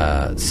ahead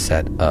a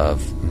set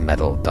of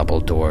metal double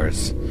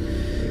doors.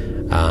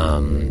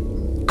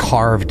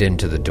 Carved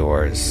into the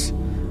doors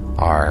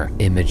are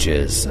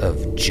images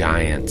of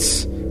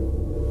giants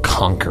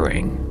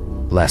conquering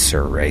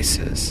lesser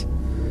races.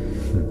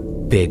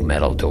 Big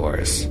metal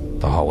doors.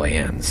 The hallway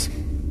ends.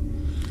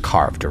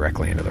 Carved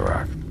directly into the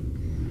rock.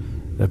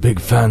 They're big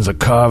fans of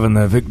carving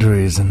their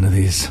victories into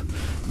these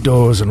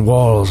doors and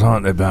walls,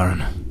 aren't they,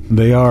 Baron?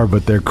 They are,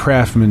 but their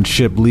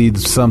craftsmanship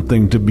leaves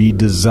something to be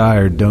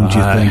desired, don't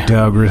you think,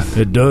 Dalgrith?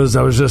 It does.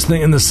 I was just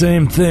thinking the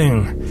same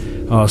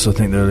thing. I also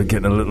think they're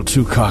getting a little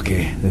too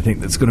cocky. They think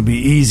that's going to be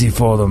easy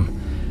for them.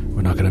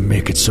 We're not going to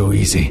make it so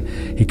easy.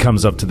 He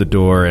comes up to the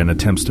door and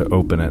attempts to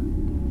open it.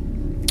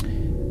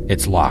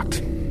 It's locked.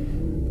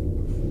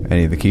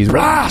 Any of the keys?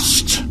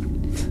 Blast!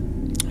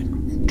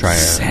 Try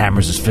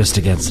Hammers his fist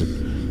against it.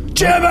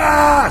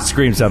 Jimmer!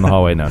 Screams down the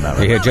hallway. No, not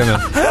You right. hear Jimmer.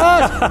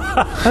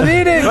 I'm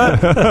eating.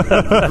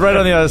 Right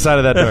on the other side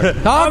of that door.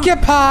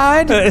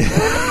 Occupied.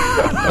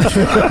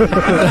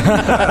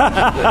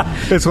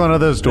 It's one of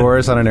those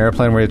doors on an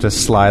airplane where you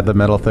just slide the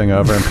metal thing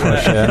over and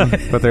push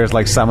in, but there's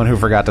like someone who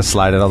forgot to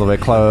slide it all the way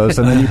closed,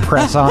 and then you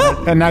press on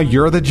it, and now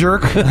you're the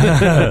jerk.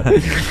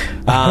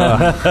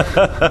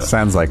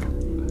 Sounds like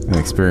an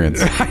experience.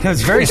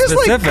 It's very Just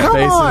like, specific. come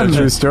Based on on. a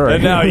true story.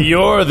 And now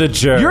you're the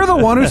jerk. You're the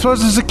one who's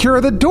supposed to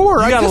secure the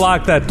door. You gotta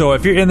lock that door.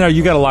 If you're in there,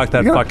 you gotta lock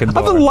that fucking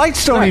door. The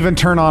lights don't even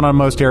turn on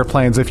most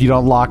airplanes if you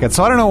don't lock it.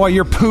 So I don't know why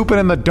you're pooping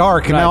in the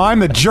dark, and now I'm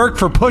the jerk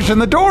for pushing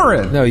the door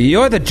in. No,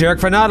 you're the jerk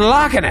for not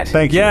locking it.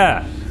 Thank you.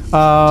 Yeah.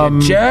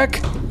 Jerk.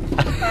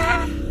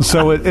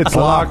 So it's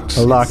locked.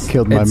 A lock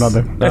killed my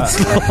mother. Let's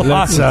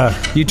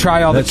You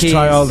try all the keys.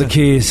 try all the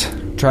keys.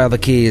 Try all the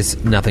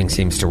keys. Nothing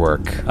seems to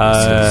work.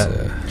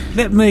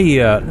 Let me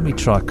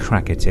try a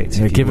crack at it.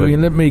 Yeah, if you would.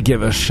 let me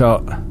give it a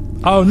shot.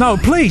 Oh, no,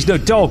 please, no,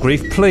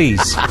 Dalgrith,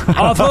 please.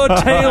 I've heard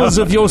tales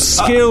of your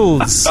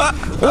skills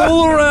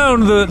all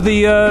around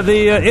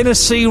the inner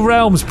sea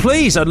realms.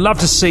 Please, I'd love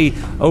to see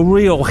a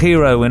real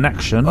hero in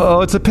action.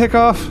 Oh, it's a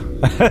pickoff.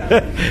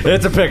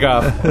 It's a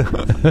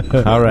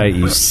pickoff. All right,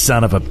 you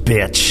son of a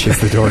bitch.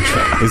 Is the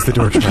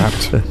door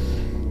trapped?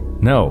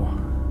 No.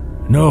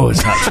 No,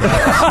 it's not true.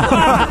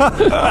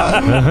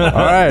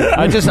 All right.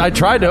 I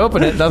tried to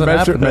open it. Doesn't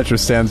happen. Metro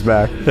stands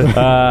back.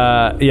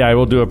 Yeah, I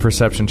will do a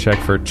perception check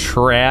for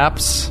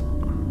traps.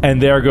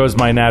 And there goes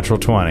my natural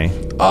 20.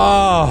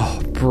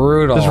 Oh,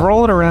 brutal. Just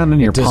roll it around in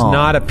your It does palm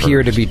not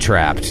appear to be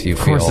trapped. You Of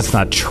course feel it's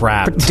not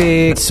trapped.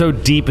 pretty It's so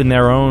deep in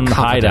their own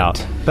confident.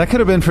 hideout. That could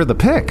have been for the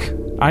pick.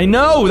 I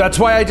know. That's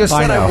why I just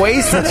said I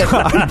wasted it.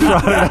 I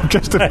brought it up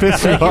just to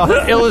piss you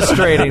off.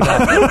 Illustrating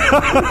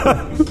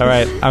that. All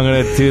right, I'm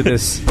going to do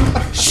this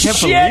shit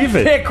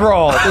pick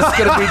roll. This is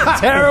going to be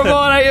terrible,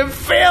 and I can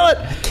feel it.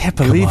 I can't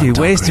believe you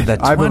wasted that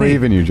 20. I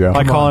believe in you, Joe.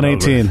 I call an on,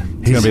 18.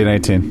 It's going to be an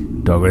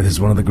 18. Dogwraith is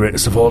one of the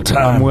greatest of all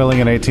time. I'm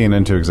willing an 18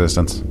 into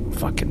existence.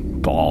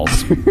 Fucking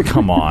balls.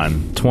 Come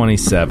on.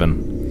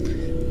 27.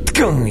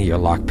 Your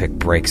lockpick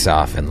breaks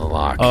off in the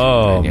lock.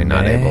 Oh, and you're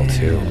not able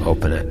to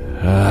open it.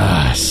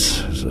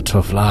 It's a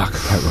tough lock.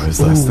 That was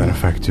less than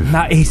effective.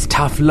 That is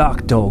tough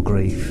luck,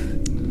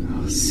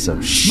 Dogreif. So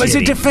But it's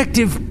a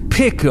defective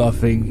pick, I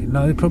think.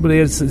 No, probably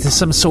there's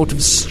some sort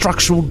of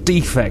structural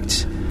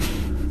defect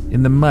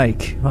in the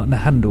make, not in the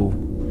handle.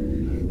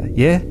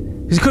 Yeah?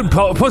 Because it couldn't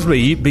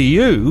possibly be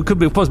you. It could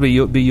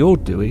possibly be your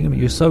doing. I mean,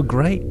 you're so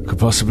great. Could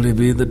possibly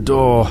be the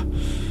door.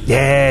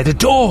 Yeah, the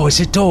door. It's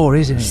a door,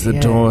 isn't it? It's the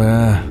door,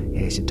 yeah.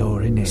 Yeah, it's a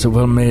door, isn't it? It's a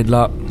well-made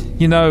lock.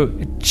 You know,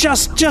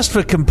 just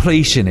for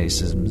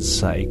completionism's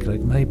sake,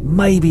 like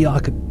maybe I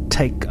could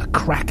take a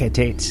crack at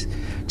it,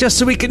 just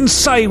so we can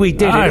say we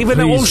did Aye, it, even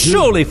though we'll please do.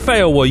 surely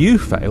fail where you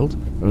failed.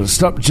 Well,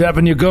 stop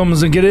jabbing your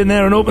gums and get in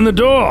there and open the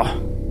door.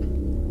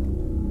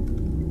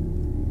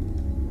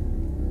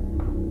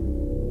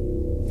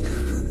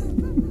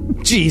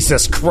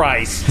 Jesus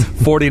Christ.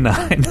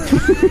 49.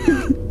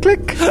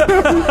 Click.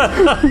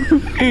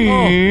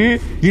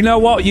 You know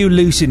what? You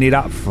loosen it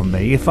up for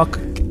me. If I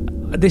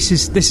could, this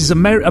is a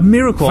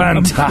miracle.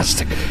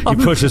 Fantastic. He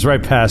pushes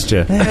right past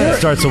you.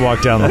 Starts to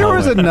walk down the There hallway.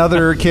 was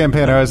another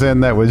campaign I was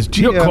in that was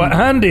GM. You're quite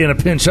handy in a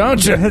pinch,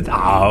 aren't you?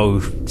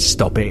 Oh,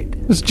 stop it.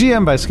 It was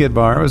GM by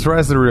Skidbar. It was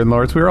Rise of the Rune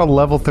Lords. We were all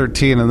level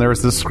 13, and there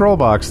was this scroll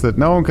box that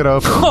no one could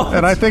open.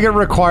 And I think it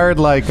required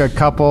like a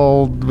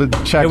couple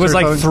checks. It was or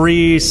like something.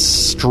 3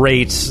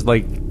 straight,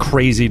 like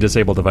crazy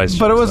disabled devices.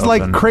 But it was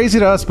like open. crazy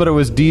to us, but it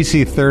was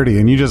DC 30,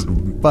 and you just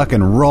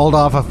fucking rolled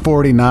off a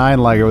 49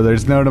 like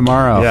there's no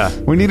tomorrow. Yeah.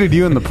 We needed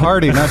you in the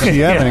party, not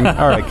GMing.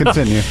 All right,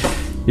 continue.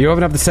 You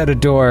open up the set of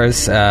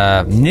doors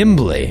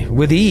nimbly,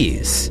 with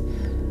ease.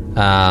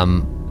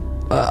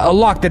 A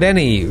lock that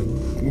any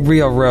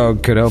real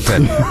rogue could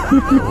open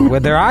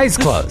with their eyes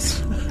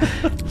closed.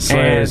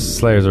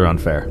 Slayers are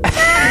unfair.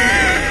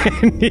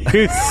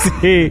 You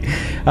see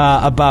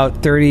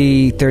about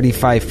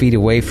 35 feet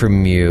away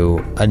from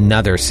you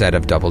another set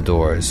of double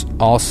doors,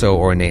 also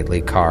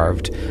ornately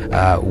carved,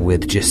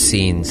 with just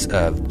scenes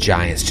of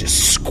giants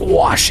just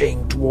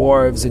squashing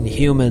dwarves and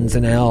humans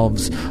and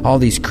elves, all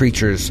these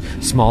creatures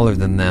smaller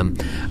than them,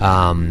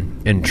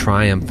 and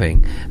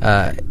triumphing.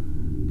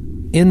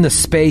 In the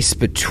space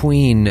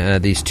between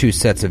these two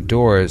sets of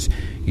doors,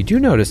 you do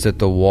notice that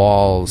the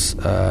walls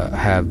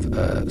have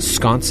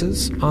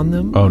sconces on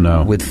them. Oh,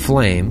 no. With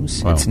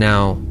flames. Wow. It's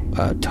now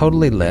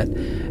totally lit,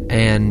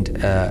 and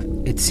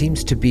it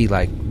seems to be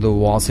like the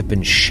walls have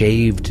been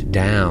shaved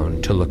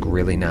down to look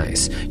really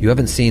nice. You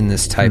haven't seen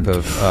this type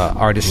of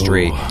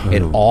artistry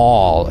at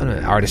all.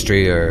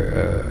 Artistry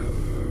or...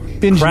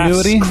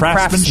 Ingenuity?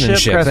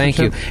 Craftsmanship, thank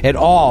you. At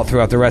all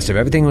throughout the rest of it.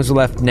 Everything was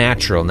left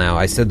natural. Now,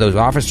 I said those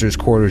officers'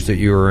 quarters that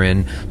you were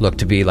in looked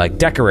to be like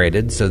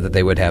decorated so that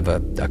they would have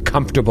a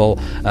comfortable,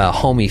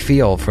 homey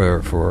feel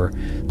for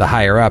the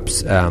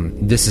higher-ups.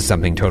 This is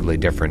something totally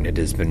different. It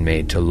has been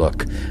made to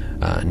look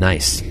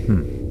nice.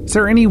 Is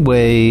there any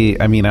way,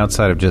 I mean,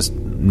 outside of just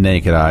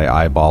naked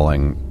eye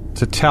eyeballing,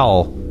 to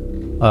tell,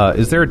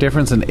 is there a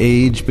difference in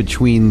age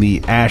between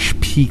the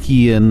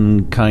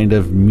Ashpeakian kind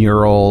of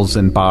murals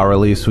and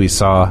bas-reliefs we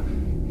saw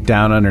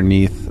down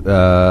underneath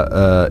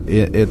at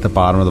the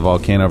bottom of the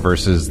volcano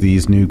versus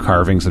these new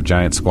carvings of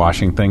giant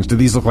squashing things? Do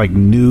these look like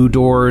new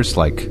doors,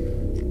 like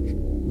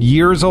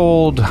years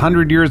old,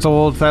 100 years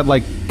old? If that,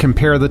 like,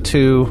 compare the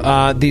two?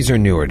 These are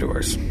newer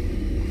doors.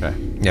 Okay.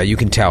 Yeah, you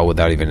can tell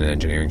without even an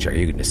engineering check.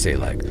 You can just say,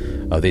 like,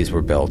 oh, these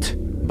were built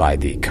by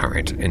the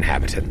current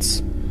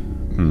inhabitants.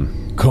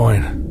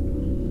 Coin.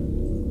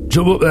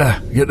 Jump up there.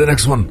 Get the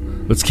next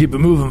one. Let's keep it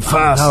moving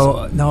fast.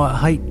 No,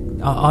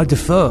 I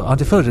defer. I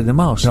defer to the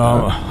master.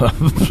 No,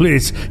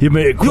 please, you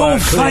made it quite Your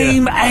clear.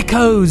 fame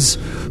echoes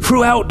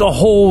throughout the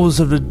halls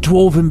of the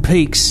Dwarven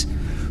Peaks,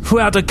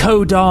 throughout the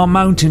Kodar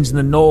Mountains in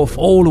the north,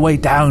 all the way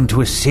down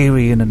to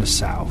Assyrian in the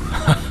south.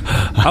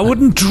 I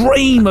wouldn't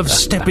dream of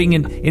stepping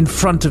in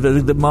front of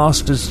the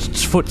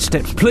master's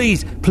footsteps.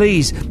 Please,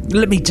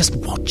 let me just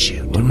watch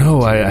you. Well,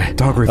 no, I've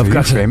got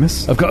to,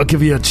 famous? I've got to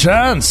give you a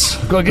chance.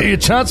 I've got to get you a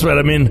chance, man.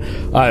 I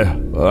mean, I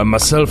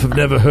myself have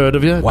never heard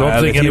of you.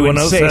 Don't think anyone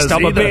else has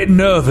I'm either. a bit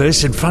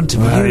nervous in front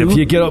of Well, you. if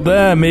you get up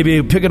there,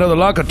 maybe pick another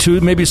lock or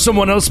two, maybe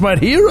someone else might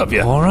hear of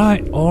you. All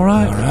right.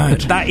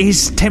 That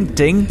is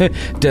tempting.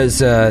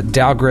 Does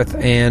Dalgrith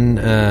and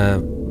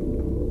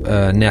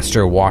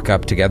Nestor walk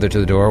up together to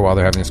the door while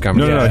they're having this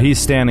conversation? No, he's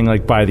standing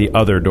like by the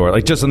other door,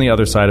 like just on the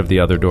other side of the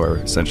other door,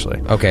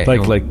 essentially. Okay.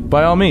 Like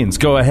by all means,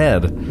 go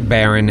ahead.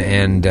 Baron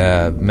and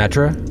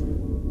Metra?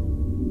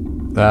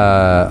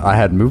 I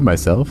had moved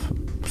myself.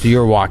 So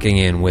you're walking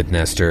in with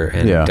Nestor,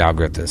 and Yeah.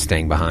 Dalgrith is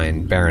staying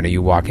behind. Baron, are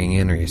you walking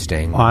in, or are you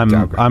staying with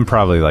Dalgrith? I'm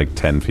probably like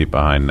 10 feet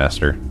behind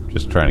Nestor,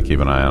 just trying to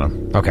keep an eye on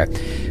him. Okay.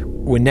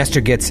 when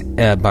Nestor gets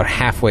about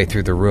halfway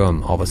through the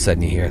room, all of a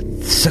sudden you hear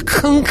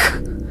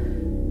 "Sakunk."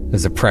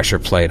 There's a pressure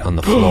plate on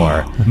the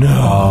floor.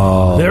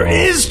 No. There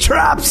is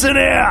traps in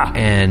here!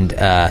 And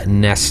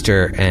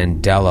Nestor and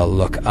Della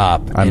look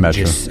up. I'm and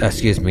Metra.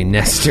 excuse me,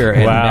 Nestor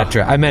and Wow.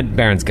 Metra. I meant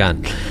Baron's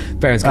gun.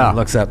 Baron's gun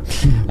looks up.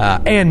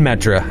 And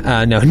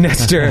Metra. No,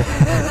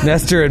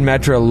 Nestor and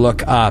Metra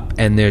look up,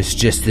 and there's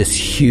just this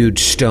huge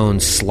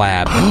stone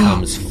slab that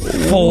comes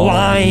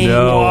flying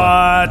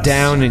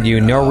down at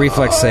you. No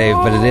reflex save,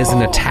 but it is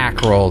an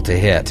attack roll to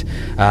hit.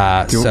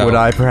 Would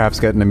I perhaps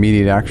get an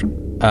immediate action?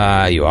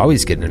 You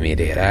always get an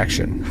immediate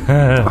action.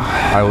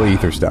 I will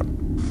ether step.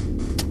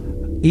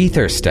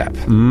 Ether step.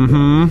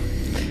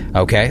 Mm-hmm.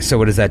 Okay, so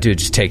what does that do? It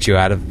just takes you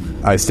out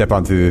of... I step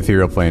onto the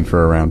ethereal plane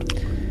for a round.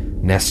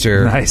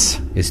 Nestor Nice.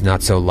 is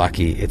not so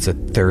lucky. It's a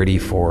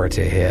 34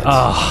 to hit.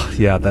 Oh,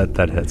 yeah,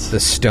 that hits. The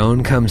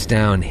stone comes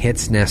down,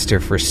 hits Nestor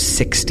for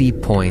 60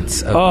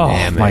 points of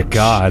damage. Oh, my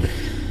God.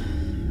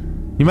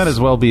 You might as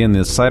well be in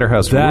the cider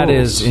house. That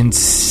rules. is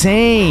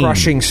insane.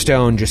 Crushing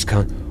stone just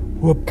comes...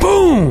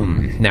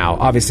 Boom! Now,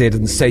 obviously, it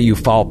doesn't say you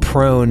fall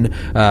prone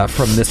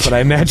from this, but I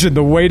imagine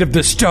the weight of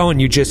the stone,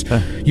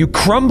 you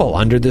crumble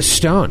under this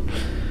stone.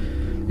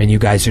 And you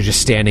guys are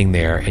just standing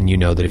there, and you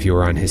know that if you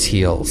were on his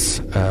heels,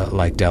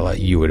 like Della,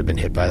 you would have been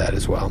hit by that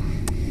as well.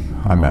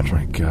 I'm Metra.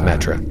 my God.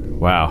 Metra.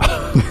 Wow.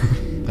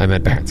 I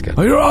meant Baron's gun.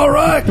 Are you all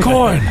right,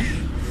 Coin?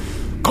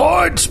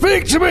 Coin,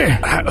 speak to me.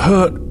 That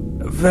hurt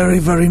very,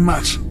 very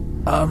much.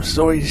 I'm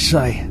sorry to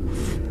say.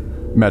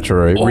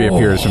 Metra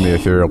reappears from the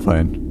ethereal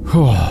plane.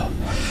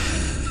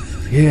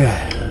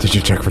 Yeah. Did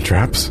you check for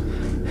traps?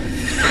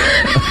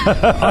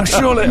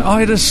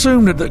 I'd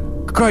assumed that the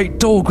great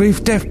Dorgrief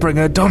Deathbringer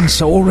had done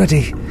so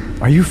already.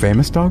 Are you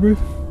famous, Dogreef?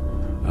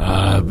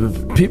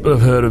 People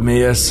have heard of me,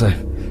 yes.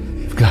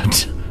 I've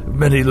got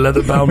many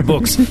leather-bound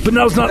books, but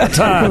now's not the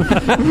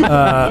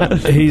time.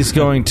 He's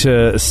going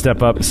to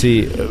step up and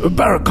see...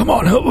 Barrett, come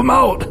on, help him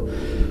out.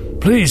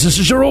 Please, this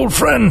is your old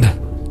friend.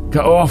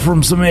 Got to offer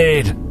him some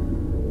aid.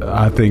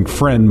 I think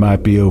friend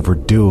might be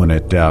overdoing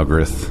it,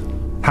 Dalgrith.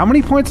 How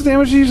many points of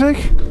damage do you take?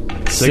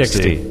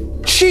 60.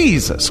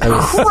 Jesus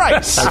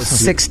Christ!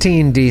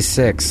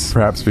 16d6.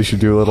 Perhaps we should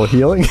do a little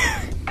healing?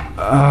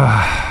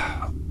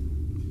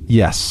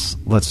 Yes,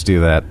 let's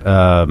do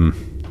that.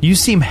 You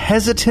seem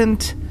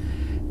hesitant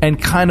and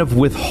kind of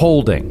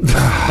withholding.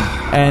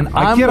 And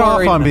I'm get off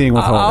worried, on being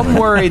withholding. I'm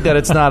worried that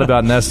it's not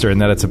about Nestor and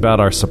that it's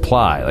about our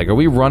supply. Like, are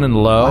we running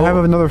low? I have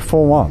another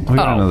full wand. We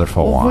got another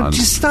full Well, wand.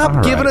 just stop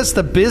All giving right. us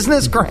the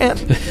business,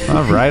 Grant.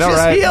 All right, all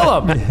Just right.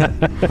 heal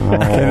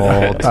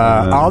him.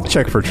 I'll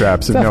check for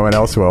traps if no one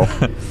else will.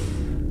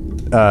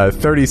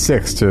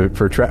 36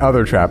 for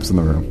other traps in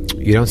the room.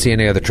 You don't see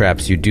any other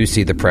traps. You do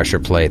see the pressure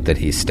plate that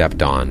he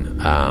stepped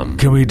on.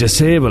 Can we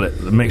disable it?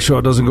 Make sure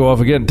it doesn't go off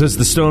again. Does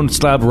the stone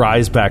slab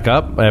rise back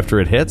up after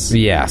it hits?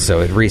 Yeah,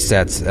 so it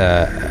resets.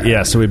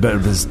 Yeah, so we better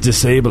just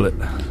disable it.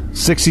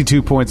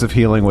 62 points of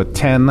healing with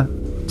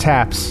 10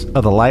 taps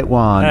of the light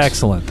wand.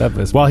 Excellent. That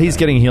was While he's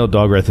getting healed,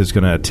 Dogreth is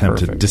going to attempt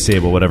to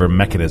disable whatever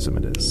mechanism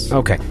it is.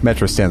 Okay,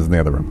 Metra stands in the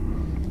other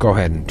room. go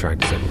ahead and try and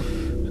disable it.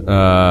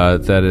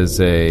 That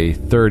is a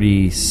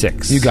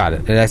 36. You got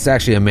it. That's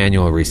actually a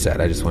manual reset.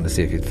 I just wanted to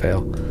see if you'd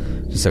fail,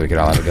 just so we could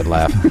all have a good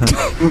laugh.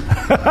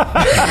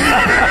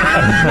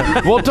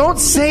 Well, don't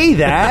say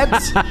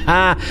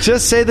that.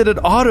 Just say that it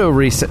auto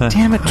reset.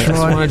 Damn it, I just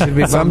Troy. wanted you to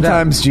be bummed out.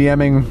 Sometimes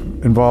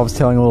GMing involves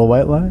telling a little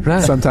white lie.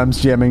 Right.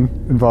 Sometimes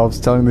GMing involves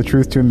telling the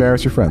truth to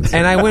embarrass your friends.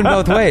 And I win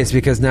both ways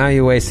because now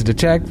you wasted a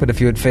check, but if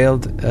you had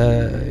failed,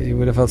 you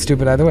would have felt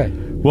stupid either way.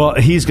 Well,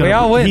 he's We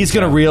all gonna win, he's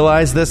gonna so.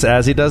 realize this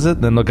as he does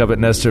it, then look up at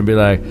Nestor and be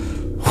like,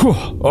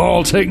 Whew,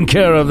 all taken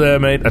care of there,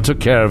 mate. I took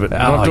care of it. Don't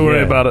have to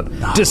worry about it.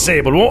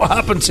 Disabled. Won't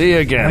happen to you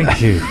again.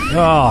 Thank you.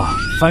 Oh,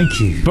 thank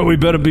you. But we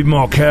better be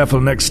more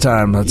careful next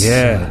time. That's,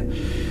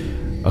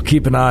 I'll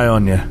keep an eye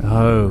on you.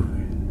 Oh,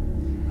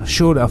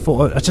 sure.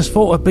 I just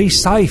thought I'd be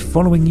safe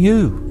following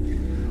you.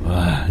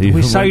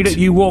 We say that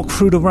you walk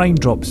through the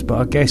raindrops, but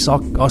I guess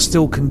I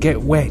still can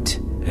get wet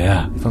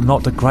Yeah. if I'm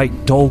not the great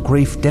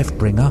Dorgrief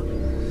Deathbringer.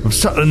 I'm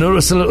starting to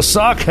notice a little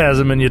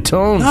sarcasm in your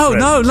tone. No,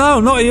 friend. no,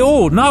 not at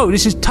all. No,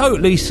 this is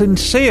totally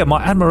sincere.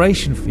 My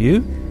admiration for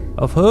you.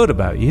 I've heard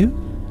about you.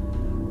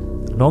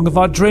 Long have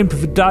I dreamt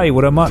of a day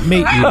when I might meet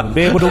you and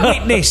be able to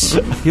witness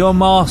your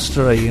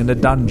mastery in the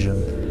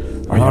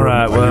dungeon. Are you, All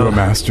right, are you well- a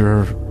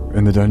master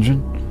in the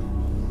dungeon?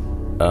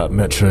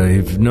 Metra,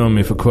 you've known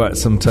me for quite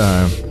some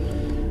time.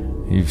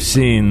 You've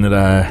seen that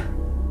I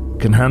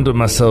can handle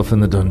myself in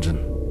the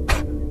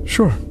dungeon.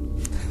 Sure.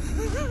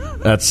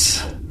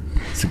 It's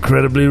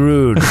incredibly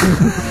rude.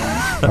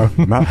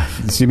 Matt,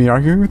 you see me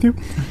arguing with you?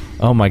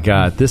 "Oh my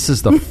god, this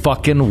is the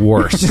fucking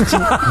worst."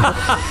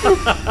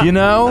 You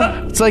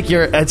know, it's like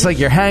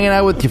you're hanging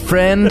out with your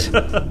friend,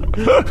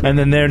 and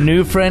then their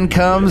new friend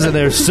comes, and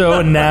they're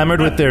so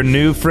enamored with their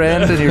new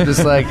friend, and you're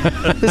just like,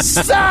 "This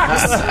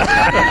sucks."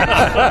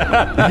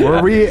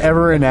 Were we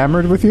ever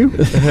enamored with you?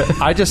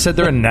 I just said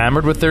they're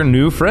enamored with their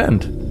new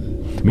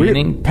friend,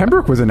 meaning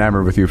Pembroke was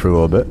enamored with you for a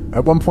little bit.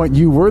 At one point,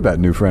 you were that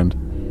new friend.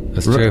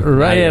 That's true.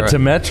 Right to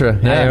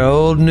Metra. Now Yeah. you're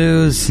old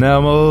news. Now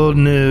I'm old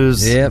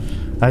news. Yep.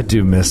 I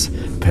do miss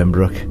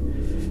Pembroke.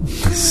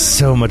 He's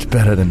so much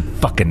better than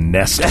fucking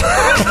Nestor.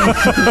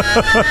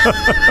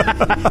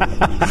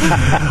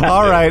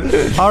 All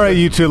right,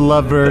 you two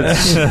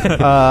lovebirds.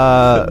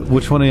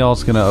 Which one of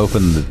y'all's going to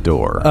open the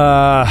door?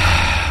 All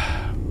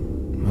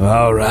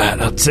right,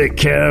 I'll take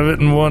care of it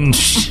in one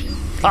shot.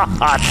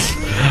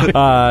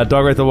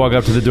 Dogwraith will walk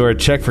up to the door,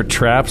 check for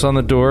traps on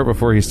the door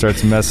before he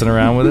starts messing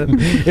around with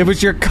it. It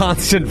was your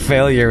constant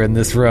failure in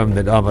this room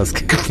that almost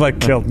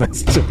killed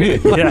Nestor.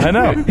 Yeah, I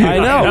know.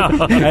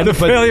 And The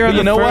failure on you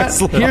the know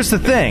first what? level. Here's the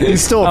thing.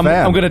 He's still a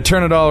fan. I'm going to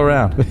turn it all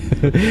around.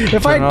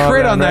 If I Turn all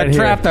crit around on that right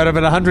trap, here. that would have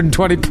been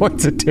 120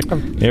 points of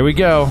damage. Here we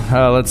go.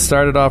 Let's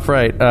start it off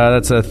right.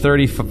 That's a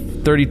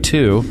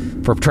 32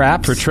 For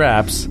traps? for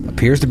traps.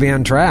 Appears to be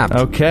untrapped.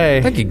 Okay.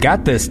 I think you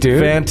got this,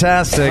 dude.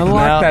 Fantastic.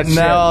 Unlock that shit.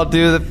 Now I'll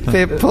do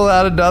pull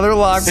out another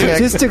lockpick.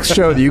 Statistics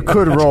show that you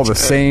could roll the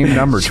same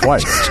number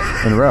twice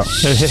in a row.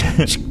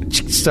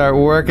 Start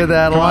working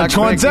that on,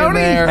 lockpick in Tony.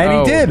 there. And he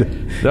Oh. did.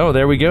 Oh,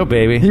 there we go,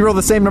 baby. He rolled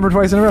the same number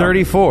twice in a row.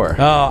 34.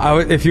 Oh,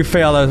 if you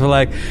fail, I was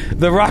like,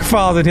 the rock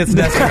falls and hits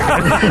Nestor.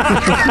 I'm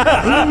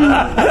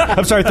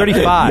sorry,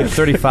 35.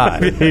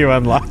 35. You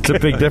unlocked. It's a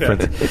big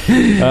difference.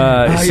 You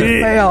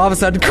fail. All of a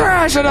sudden,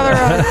 crash another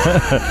round.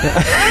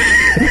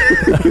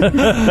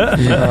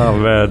 Oh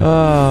man.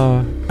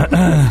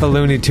 The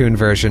Looney Tune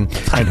version.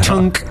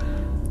 Tunk.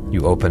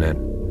 You open it,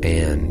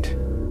 and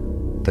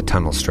the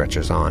tunnel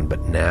stretches on,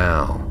 but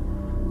now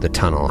the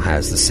tunnel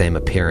has the same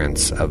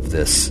appearance of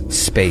this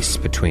space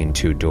between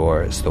two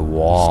doors. The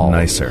walls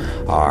nicer.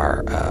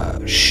 are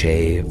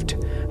shaved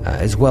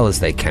as well as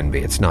they can be.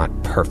 It's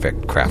not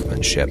perfect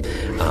craftsmanship.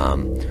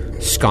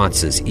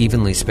 Sconces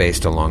evenly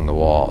spaced along the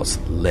walls,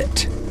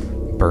 lit,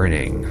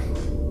 burning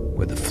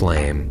with a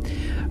flame.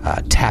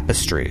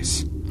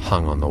 Tapestries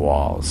hung on the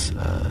walls,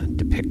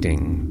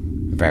 depicting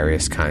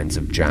various kinds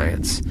of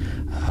giants.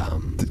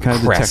 Kind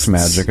of detect crests.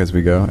 magic as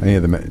we go.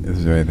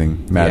 Is there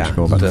anything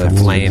magical about the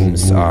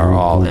flames are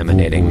all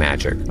emanating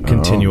magic.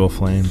 Continual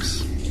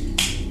flames.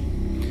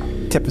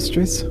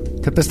 tapestries?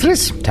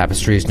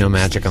 Tapestries, no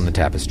magic on the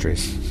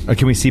tapestries.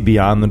 Can we see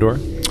beyond the door?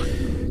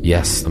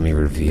 Yes, let me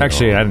reveal.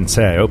 Actually, I didn't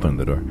say I opened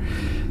the door.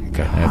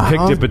 Okay. I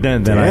picked it, but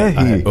then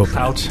I opened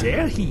How it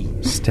dare he?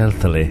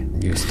 stealthily.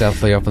 You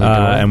stealthily open the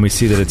door. And we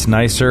see that it's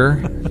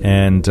nicer,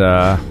 and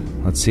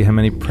let's see how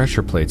many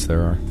pressure plates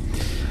there are.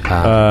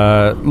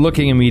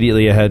 Looking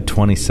immediately ahead,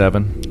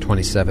 27.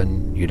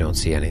 27, you don't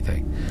see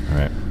anything. All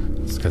right.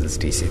 It's because it's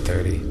DC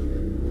 30.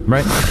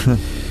 Right.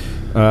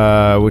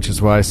 Which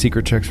is why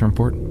secret checks are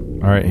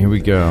important. All right, here we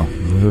go.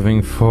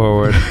 Moving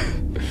forward.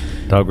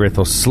 Dogwraith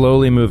will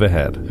slowly move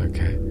ahead.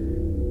 Okay.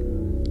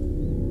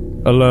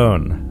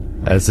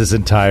 Alone, as this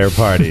entire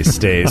party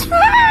stays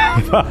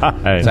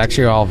behind. It's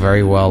actually all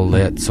very well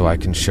lit, so I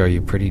can show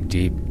you pretty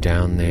deep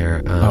down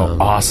there.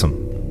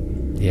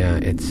 Awesome. Yeah,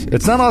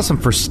 It's not awesome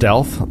for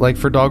stealth, like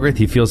for Dogwraith.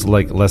 He feels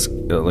like less,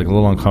 like a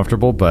little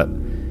uncomfortable, but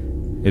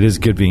it is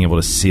good being able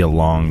to see a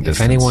long distance.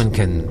 if anyone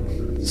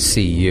can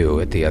see you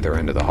at the other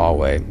end of the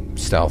hallway,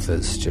 stealth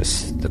is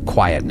just the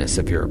quietness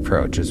of your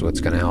approach is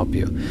what's going to help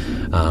you.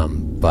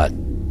 But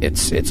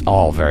it's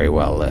all very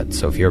well lit,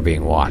 so if you're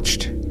being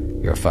watched,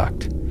 you're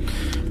fucked.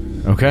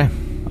 Okay.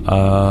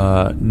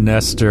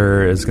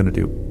 Nestor is going to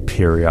do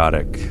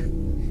periodic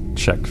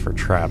checks for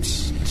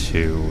traps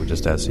too,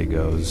 just as he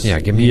goes. Yeah,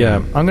 give me. Yeah,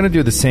 I'm going to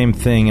do the same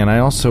thing, and I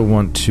also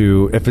want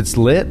to, if it's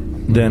lit,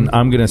 then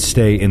I'm going to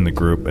stay in the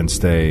group and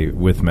stay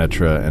with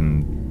Metra,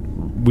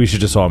 and we should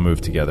just all move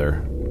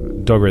together.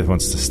 Dogwraith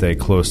wants to stay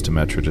close to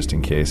Metra just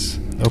in case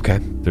Okay.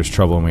 there's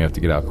trouble and we have to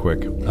get out quick.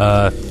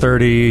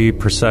 30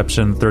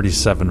 perception,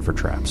 37 for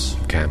traps.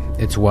 Okay.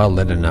 It's well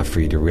lit enough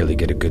for you to really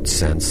get a good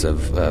sense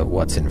of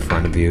what's in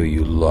front of you.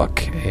 You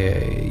look,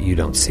 you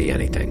don't see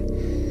anything.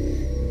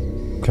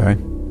 Okay.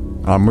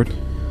 Onward.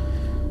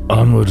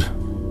 Onward.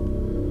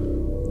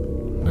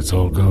 Let's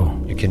all go.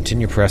 You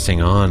continue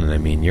pressing on, and I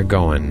mean, you're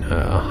going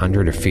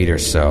 100 feet or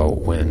so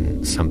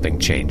when something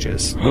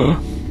changes.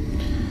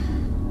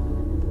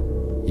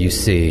 You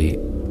see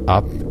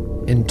up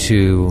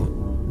into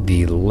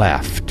the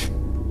left.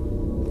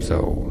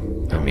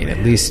 So, I mean, at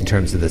least in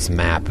terms of this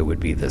map, it would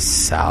be the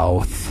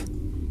south,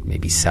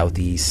 maybe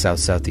southeast,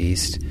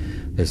 south-southeast.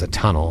 There's a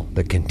tunnel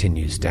that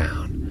continues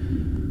down.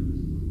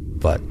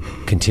 But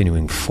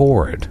continuing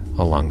forward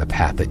along the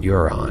path that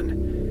you're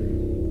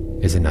on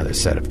is another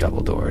set of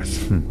double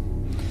doors.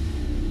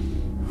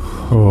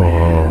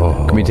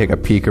 Can we take a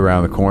peek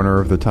around the corner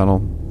of the tunnel,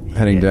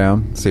 heading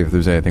down, see if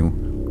there's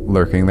anything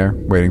lurking there,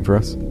 waiting for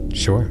us?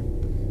 Sure.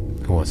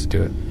 Who wants to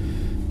do it?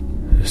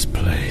 This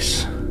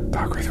place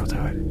Dogwraith will do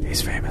it.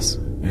 He's famous.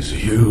 is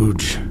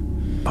huge.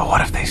 But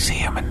what if they see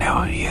him and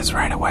know who he is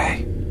right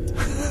away?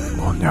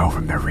 We'll know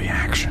from their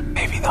reaction.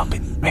 Maybe they'll be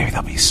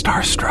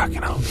starstruck and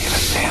it'll be an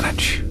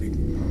advantage.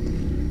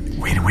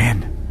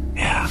 Win-win.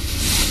 Yeah,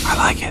 I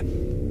like it.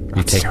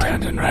 You take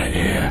Standing right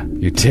here.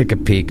 You take a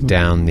peek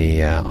down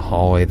the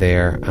hallway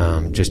there,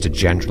 just a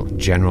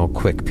general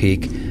quick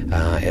peek.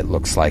 It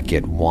looks like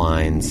it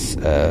winds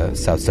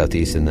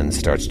south-southeast and then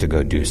starts to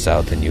go due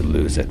south, and you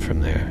lose it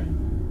from there.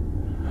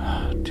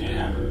 Oh,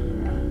 dear.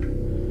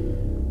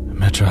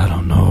 Metro, I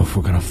don't know if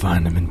we're going to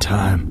find him in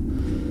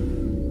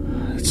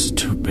time. It's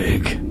too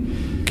big.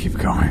 Keep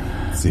going.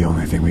 It's the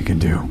only thing we can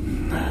do.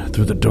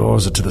 Through the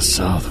doors or to the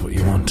south, what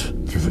you want?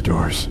 Through the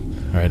doors.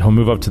 All right, he'll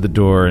move up to the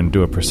door and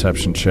do a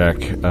perception check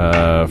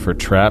for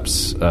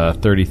traps.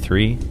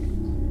 33.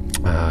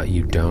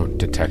 You don't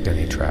detect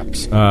any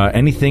traps.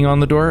 Anything on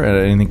the door?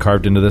 Anything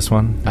carved into this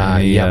one?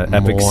 Any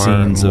epic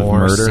scenes of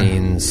murder?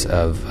 Scenes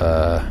of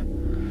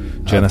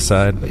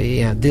genocide?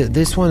 Yeah,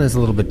 this one is a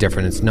little bit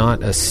different. It's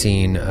not a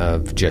scene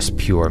of just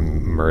pure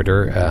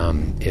murder.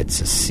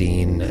 It's a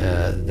scene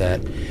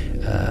that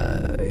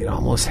it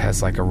almost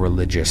has like a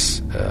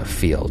religious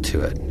feel to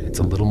it. It's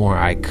a little more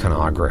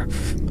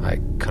iconographic.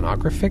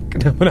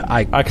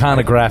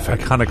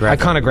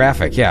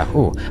 Iconographic, yeah.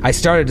 Ooh, I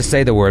started to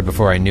say the word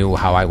before I knew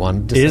how I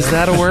wanted to say it. Is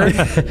that a word?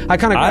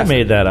 Iconographic. I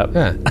made that up.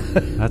 Yeah.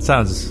 That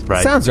sounds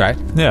right. Sounds right.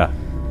 Yeah.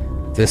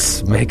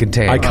 This may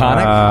contain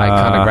Iconic?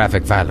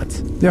 iconographic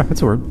violence. Yeah,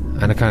 it's a word.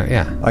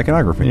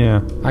 Iconography. Yeah.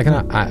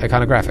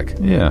 Iconographic.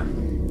 Yeah.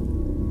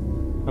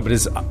 Oh, but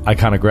is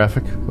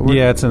iconographic a word?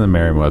 Yeah, it's in the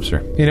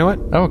Merriam-Webster. You know what?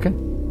 Oh, okay.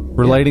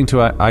 Relating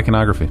to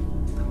iconography.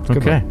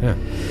 Okay. Yeah.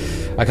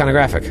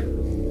 Iconographic.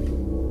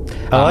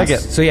 I like it.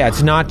 So yeah,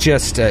 it's not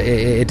just.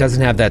 It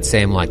doesn't have that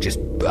same like just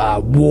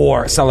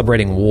war,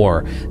 celebrating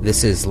war.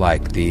 This is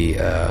like the.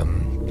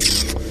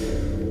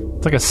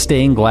 It's like a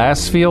stained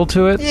glass feel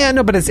to it. Yeah,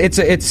 no, but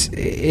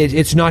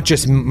it's not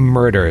just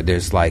murder.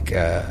 There's like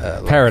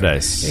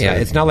Paradise. Yeah,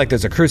 it's not like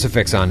there's a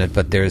crucifix on it,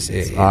 but there's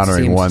it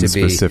Honoring seems one to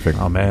be, specific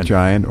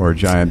giant or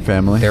giant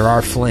family. There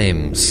are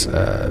flames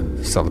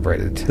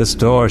celebrated. This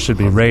door should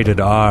be rated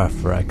R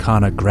for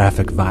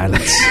iconographic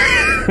violence.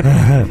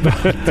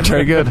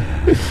 Very good.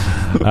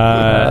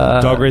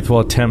 Dogwraith will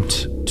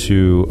attempt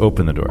to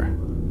open the door.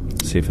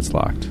 See if it's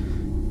locked.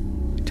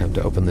 Attempt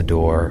to open the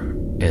door,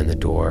 and the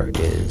door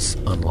is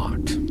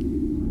unlocked.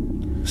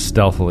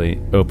 Stealthily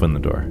open the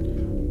door.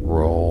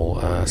 Roll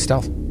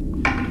stealth.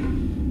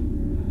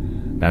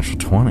 Natural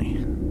 20.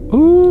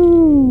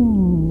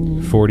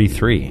 Ooh.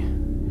 43.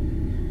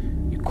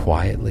 You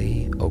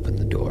quietly open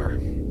the door,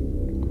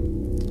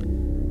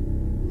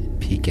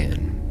 peek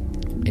in,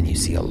 and you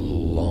see a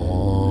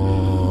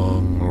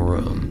long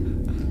room.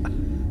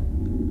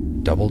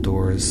 Double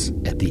doors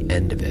at the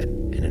end of it,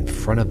 and in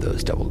front of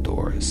those double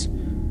doors,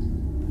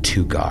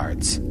 2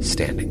 guards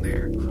standing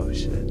there. Oh,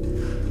 shit.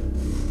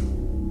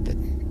 That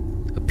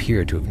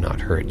appear to have not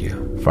heard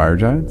you. Fire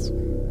giants?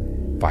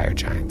 Fire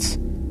giants.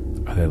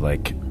 Are they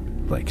like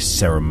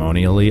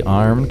ceremonially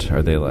armed?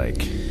 Are they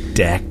like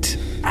decked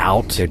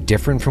out? They're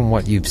different from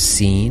what you've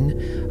seen,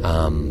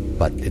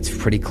 but it's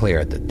pretty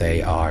clear that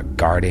they are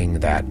guarding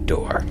that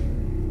door.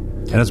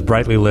 And it's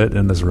brightly lit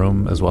in this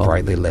room as well.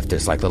 Brightly lit.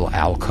 There's like little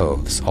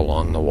alcoves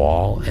along the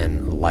wall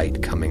and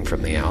light coming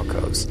from the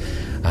alcoves.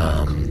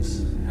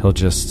 He'll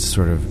just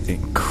sort of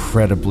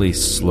incredibly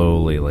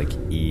slowly like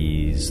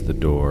ease the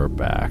door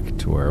back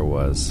to where it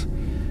was,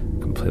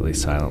 completely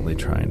silently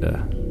trying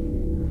to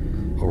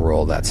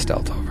Roll that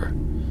stealth over.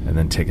 and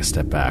then take a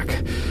step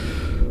back.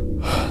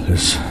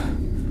 There's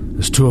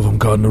 2 of them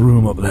guarding the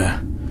room up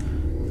there.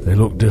 They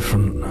look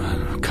different.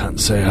 I can't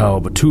say how,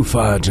 but 2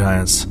 fire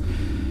giants.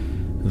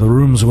 The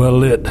room's well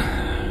lit.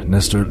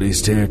 Nestor, at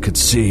least here, could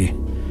see.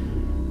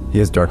 He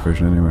has dark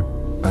vision anyway.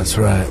 That's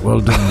right.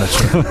 Well done,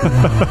 Metro.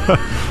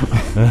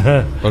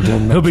 Well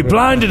done, He'll be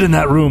blinded in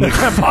that room. They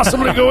can't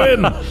possibly go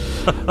in.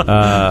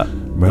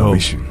 Well,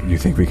 you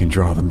think we can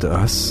draw them to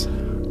us?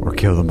 Or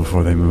kill them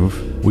before they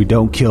move? We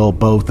don't kill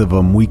both of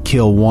them. We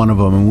kill one of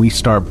them, and we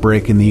start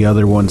breaking the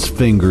other one's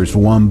fingers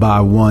one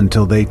by one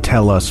till they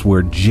tell us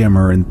where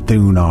Jimmer and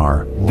Thune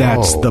are.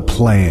 That's the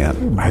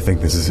plan. I think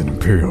this is an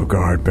Imperial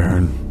Guard,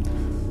 Baron.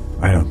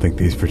 I don't think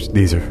these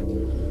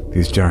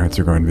giants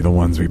are going to be the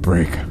ones we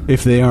break.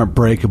 If they aren't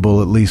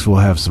breakable, at least we'll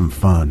have some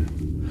fun.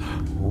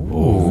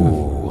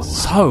 Ooh,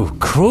 so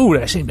cruel.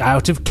 That's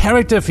out of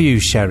character for you,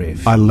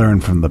 Sheriff. I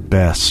learned from the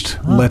best.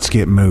 Let's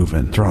get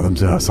moving. Draw them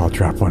to us. I'll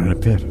trap one in a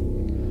pit.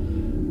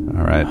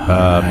 All right.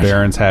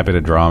 Baron's happy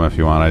to draw him if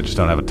you want. I just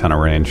don't have a ton of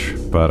range,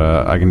 but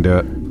I can do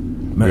it.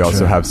 We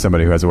also have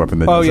somebody who has a weapon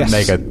that doesn't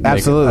make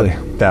absolutely.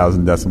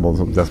 1,000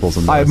 decibels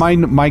of noise.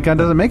 My gun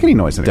doesn't make any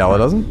noise anymore. Della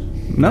doesn't?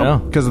 No,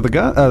 because of the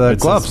gun, the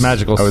gloves. It's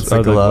magical. Oh, it's the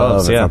the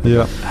gloves. Yeah.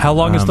 Yeah. How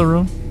long is the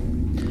room?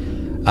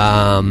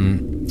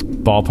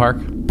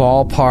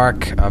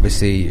 Ballpark.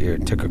 Obviously, you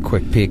took a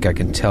quick peek. I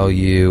can tell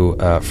you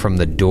from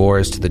the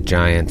doors to the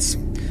giants,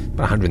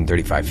 about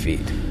 135 feet.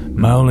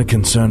 My only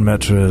concern,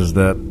 Metro, is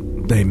that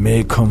they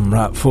may come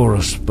right for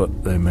us,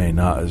 but they may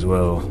not as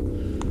well.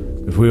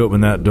 If we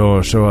open that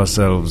door, show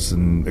ourselves,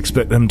 and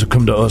expect them to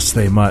come to us,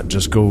 they might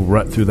just go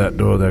right through that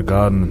door they're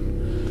guarding.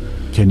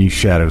 Can you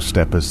shadow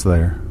step us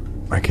there?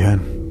 I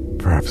can.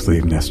 Perhaps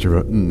leave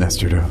Nestor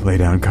to lay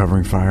down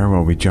covering fire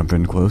while we jump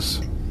in close.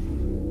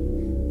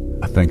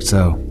 I think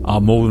so.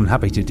 I'm more than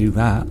happy to do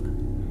that.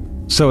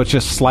 So it's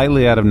just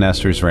slightly out of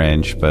Nestor's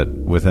range, but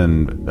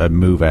within a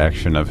move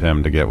action of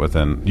him to get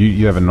within.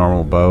 You have a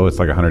normal bow; it's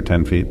like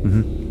 110 feet.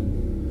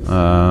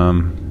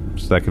 Mm-hmm.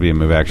 So that could be a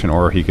move action,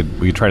 or we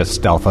could try to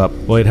stealth up.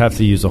 Well, he'd have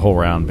to use a whole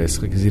round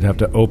basically because he'd have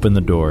to open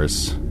the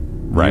doors,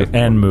 Right.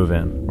 and move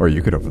in. Or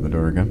you could open the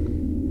door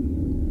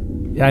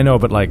again. Yeah, I know,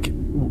 but like,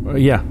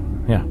 yeah.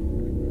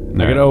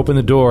 I could open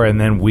the door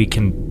and then we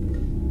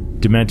can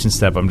dimension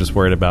step. I'm just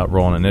worried about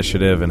rolling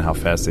initiative and how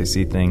fast they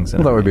see things.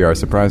 And Well, that would be our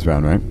surprise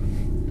round, right?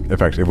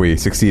 If we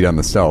succeed on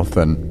the stealth,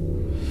 then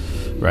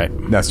right.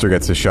 Nestor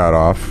gets a shot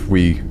off.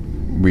 We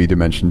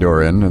dimension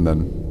door in, and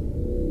then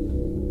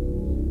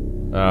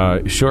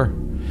Sure.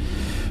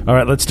 All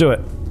right, let's do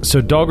it.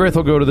 So Dalgrith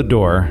will go to the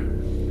door.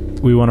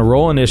 We want to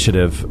roll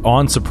initiative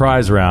on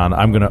surprise round.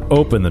 I'm going to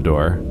open the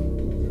door,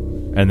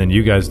 and then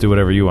you guys do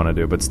whatever you want to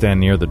do, but stand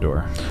near the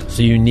door.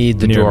 So you need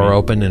the Near door me.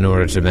 open in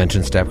order to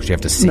dimension step because you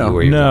have to see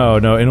where you're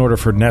going. No. In order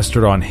for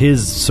Nestor on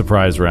his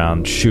surprise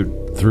round, shoot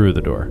through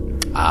the door.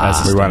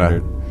 As a we want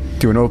standard. to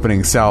do an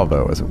opening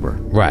salvo, as it were.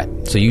 Right.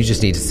 So you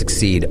just need to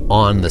succeed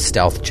on the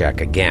stealth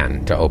check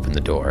again to open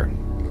the door.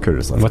 Could have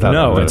just left Without- that.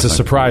 No, it's a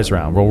surprise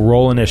round. We'll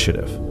roll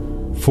initiative.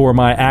 For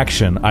my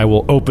action, I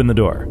will open the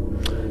door.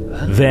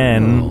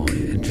 Then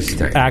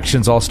Interesting.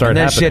 actions all start And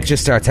then happening. shit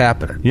just starts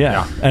happening.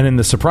 Yeah. And in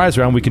the surprise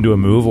round, we can do a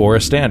move or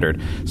a standard.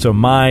 So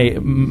my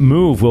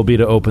move will be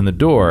to open the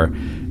door.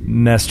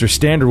 Nestor's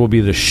standard will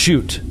be to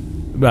shoot.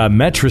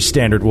 Metra's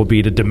standard will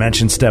be to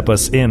dimension step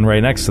us in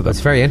right next to them.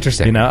 That's very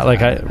interesting. You know,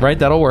 right?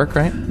 That'll work,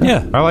 right?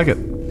 Yeah. I like it.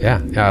 Yeah,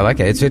 I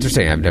like it. It's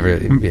interesting. I've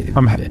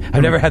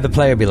never had the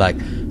player be like,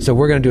 "So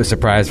we're going to do a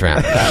surprise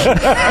round."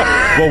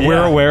 Well,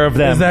 we're aware of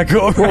them. Is that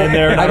cool? And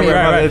they're not I mean,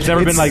 aware of right. it. It's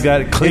never been like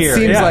that clear. It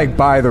seems Yeah. like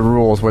by the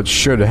rules, what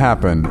should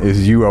happen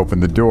is you open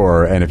the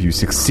door, and if you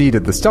succeed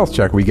at the stealth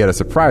check, we get a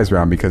surprise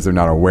round because they're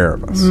not aware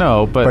of us.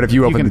 No, but if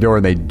you you open can- the door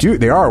and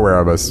they are aware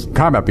of us,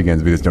 combat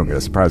begins. We just don't get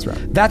a surprise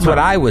round. That's what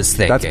I was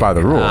thinking. That's by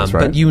the rules,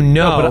 right? But you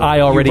know, No, but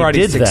I already you've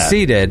did that.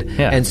 succeeded,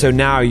 Yeah. and so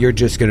now you're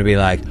just going to be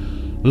like,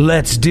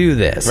 "Let's do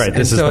this." Right, And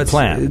this is so the it's-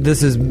 plan.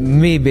 This is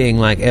me being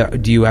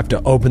like, "Do you have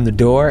to open the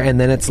door and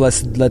then it's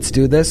let's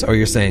do this?" Or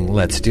you're saying,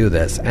 "Let's do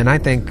this," and I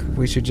think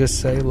we should just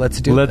say, "Let's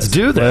do Let's this."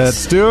 do this.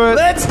 Let's do it.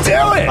 Let's do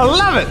it. I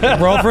love it.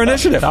 Roll for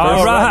initiative.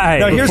 All right.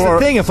 Now, here's Before-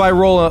 the thing. If I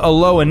roll a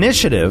low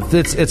initiative,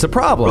 it's a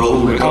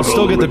problem. I'll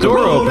still get the door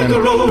open,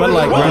 but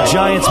like the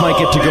Giants might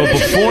get to go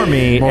before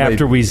me Well,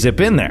 after we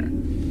zip in there.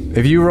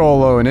 If you roll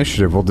low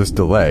initiative, we'll just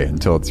delay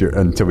until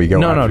we go.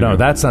 No, after you.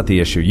 that's not the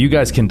issue. You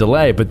guys can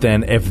delay, but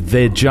then if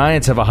the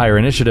Giants have a higher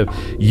initiative,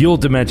 you'll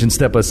dimension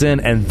step us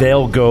in, and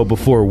they'll go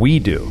before we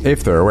do.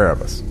 If they're aware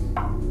of us,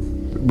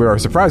 where our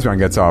surprise round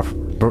gets off,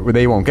 but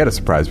they won't get a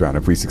surprise round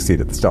if we succeed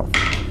at the stealth.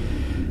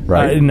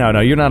 Right?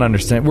 No, you're not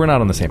understanding. We're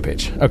not on the same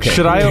page. Okay,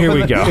 Should I Here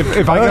open we the- go.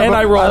 if I go- and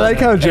I roll. I like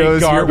how a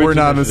Joe's garbage we're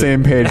not on the initiative.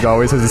 same page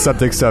always has a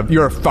subject sub.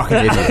 You're a fucking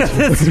idiot.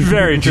 That's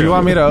very true. Do you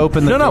want me to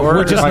open the No, door?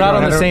 we're just if I not go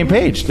on the ahead same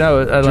page.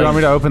 No, Do you want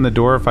me to open the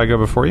door if I go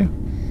before you?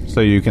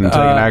 So you can take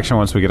an action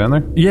once we get in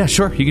there? Yeah,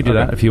 sure. You can do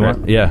Okay, that if you great.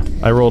 want. Yeah,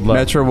 I rolled low.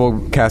 Metra will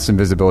cast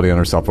invisibility on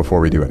herself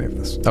before we do any of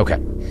this. Okay.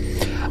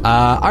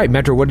 All right,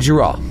 Metro. What did you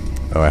roll?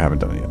 Oh, I haven't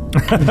done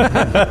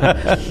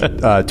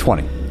it yet.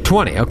 20.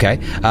 20. Okay.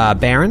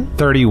 Baron.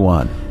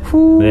 31.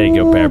 There you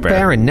go, Bear.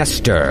 Baron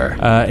Nestor.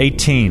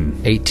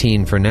 18.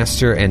 18 for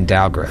Nestor and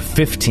Dalgrith.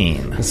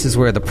 15. This is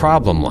where the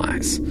problem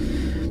lies.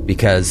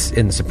 Because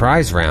in the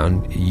surprise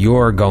round,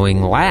 you're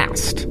going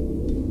last.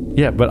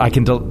 Yeah, but I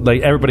can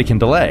everybody can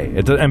delay.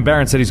 And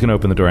Baron said he's going to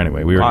open the door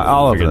anyway. We already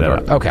I'll open figured the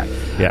that door. out.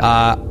 Okay.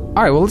 Yeah. All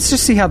right, well, let's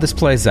just see how this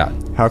plays out.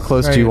 How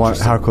close Very do you want?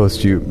 interesting. How close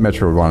do you?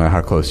 Metro would want to.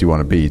 How close do you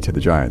want to be to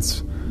the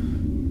Giants?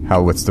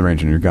 What's the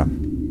range on your gun?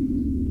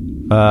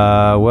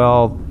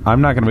 Well,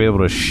 I'm not going to be able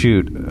to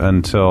shoot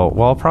until...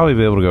 Well, I'll probably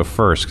be able to go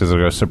first because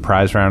it'll go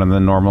surprise round and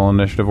then normal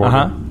initiative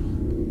order.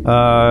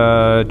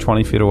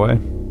 20 feet away.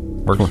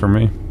 Works for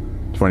me.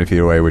 20 feet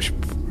away. Which,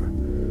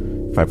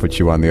 if I put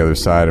you on the other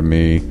side of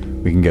me,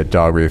 we can get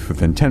Dalgrith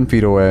within 10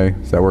 feet away.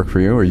 Does that work for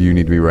you, or you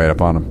need to be right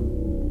up on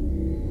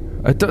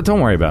him?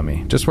 Don't worry about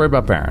me. Just worry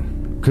about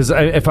Baron. Because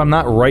if I'm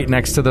not right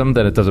next to them,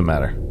 then it doesn't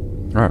matter.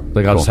 All right.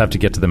 Like I'll cool. just have to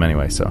get to them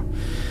anyway. So,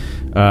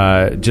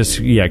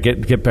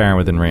 get Baron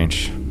within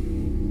range.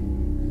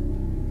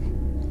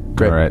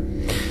 Great. All right.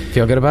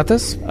 Feel good about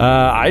this?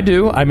 I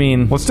do. I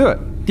mean, Let's do it.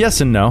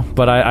 yes and no,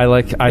 but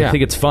I Yeah.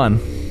 think it's fun.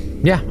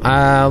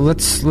 Yeah.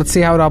 Let's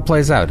see how it all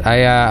plays out.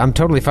 I'm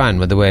totally fine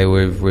with the way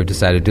we've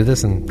decided to do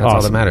this, and that's all that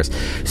Awesome. matters.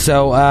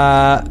 So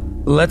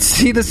let's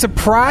see the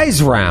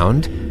surprise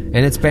round, and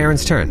it's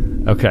Baron's turn.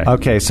 Okay.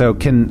 Okay, so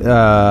can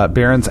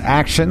Baron's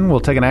action? We'll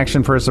take an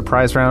action for a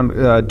surprise round.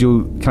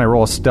 Can I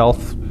roll a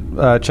stealth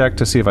check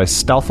to see if I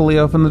stealthily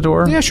open the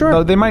door? Yeah, sure.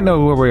 No, they might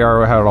know where we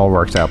are or how it all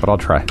works out, but I'll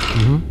try.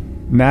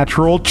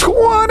 Natural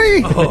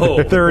 20!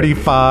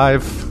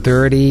 35.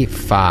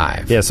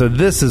 35. Yeah, so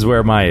this is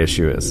where my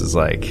issue is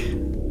like,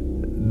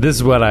 this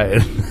is what I,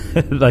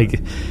 like,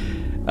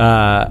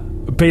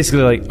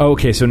 basically like,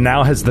 okay, so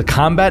now has the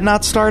combat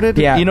not started?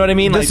 Yeah, you know what I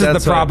mean. This Like, is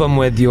that's the problem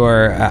with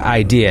your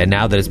idea.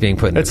 Now that it's being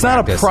put into It's not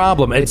a practice.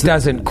 problem. It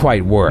doesn't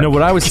quite work. No,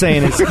 what I was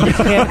saying is you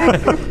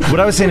can't. What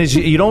I was saying is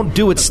you don't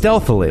do it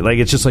stealthily. Like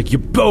it's just like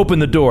you open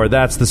the door.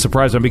 That's the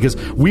surprise one because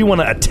we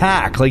want to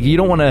attack. Like you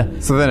don't want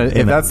to. So then,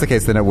 if that's the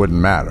case, then it wouldn't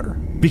matter.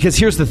 Because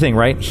here's the thing,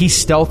 right? He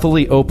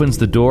stealthily opens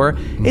the door.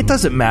 It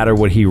doesn't matter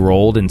what he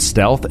rolled in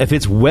stealth. If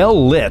it's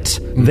well lit,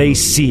 they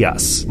see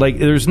us. Like,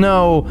 there's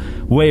no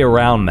way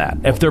around that.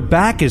 If their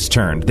back is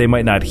turned, they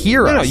might not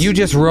hear us. No, you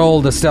just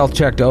rolled a stealth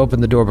check to open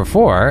the door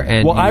before,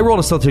 and Well, I rolled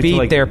a stealth check beat to,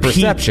 like, their peek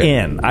perception.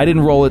 in. I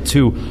didn't roll it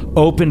to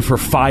open for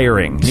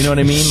firing. You know what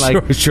I mean?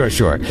 Like, Sure.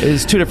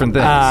 It's two different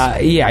things.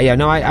 Yeah.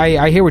 No,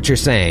 I hear what you're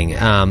saying.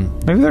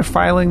 Maybe they're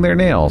filing their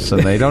nails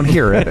and they don't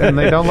hear it and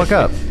they don't look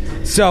up.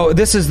 So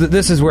this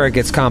is where it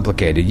gets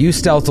complicated. You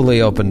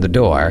stealthily opened the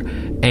door,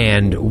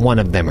 and one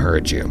of them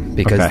heard you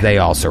because Okay. they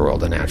also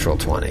rolled a natural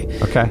 20.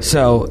 Okay.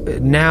 So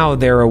now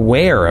they're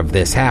aware of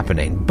this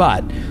happening,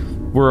 but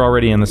We're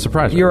already in the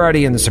surprise. you're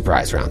already in the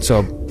surprise round. So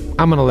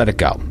I'm going to let it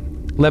go.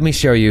 Let me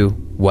show you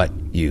what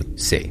you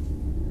see.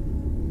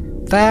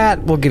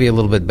 That will give you a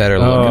little bit better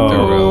look at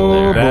the room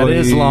there. That boy.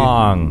 is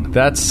long.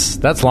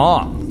 That's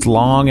long. It's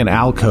long and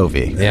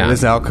alcovey. Yeah. It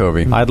is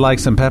alcovey. I'd like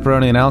some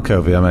pepperoni and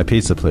alcovey on my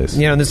pizza, please.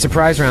 You know, the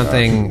surprise round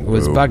thing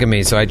was bugging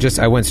me, so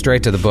I went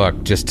straight to the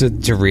book just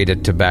to read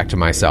it back to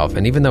myself.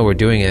 And even though we're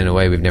doing it in a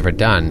way we've never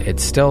done,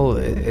 it's still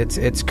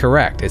it's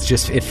correct. It's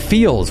just it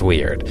feels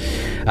weird.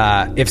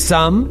 If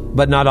some,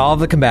 but not all of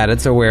the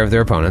combatants are aware of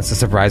their opponents, the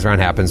surprise round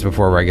happens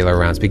before regular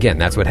rounds begin.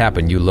 That's what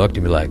happened. You looked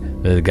and be like,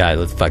 the guy,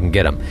 let's fucking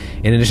get him.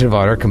 In initiative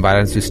order,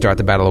 combatants who start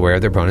the battle aware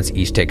of their opponents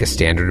each take a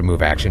standard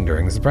move action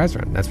during the surprise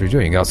round. That's what you're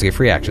doing. You can also get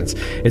free actions.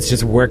 It's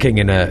just working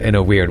in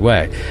a weird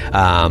way.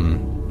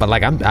 But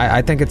like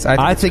I think it's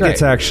I think great.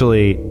 it's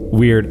actually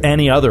weird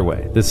any other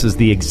way. This is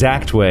the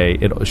exact way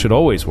it should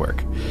always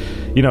work.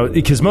 You know,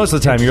 because most of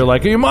the time you're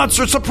like, your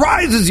monster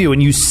surprises you,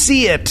 and you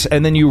see it,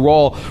 and then you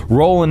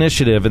roll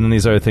initiative, and then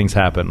these other things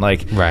happen.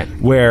 Like, Right.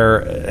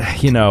 where,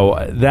 you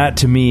know, that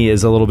to me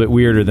is a little bit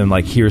weirder than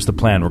like, here's the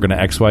plan, we're going to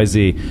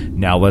XYZ,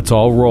 now let's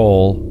all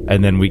roll,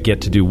 and then we get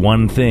to do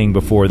one thing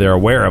before they're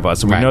aware of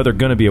us, and we Right. know they're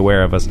going to be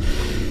aware of us.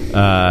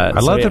 I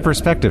love the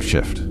perspective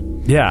shift.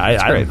 Yeah,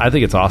 I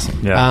think it's awesome.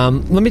 Yeah.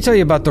 Let me tell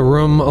you about the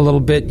room a little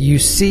bit. You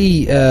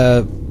see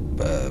a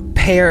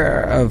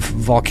pair of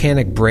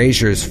volcanic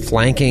braziers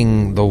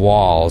flanking the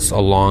walls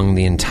along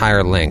the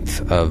entire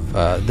length of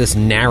this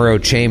narrow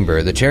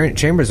chamber. The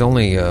chamber is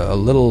only a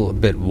little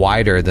bit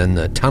wider than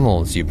the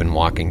tunnels you've been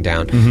walking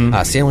down.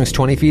 Ceiling's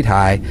 20 feet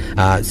high,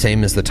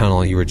 same as the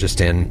tunnel you were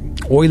just in.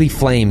 Oily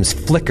flames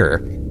flicker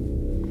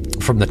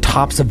from the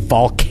tops of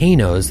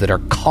volcanoes that are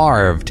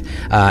carved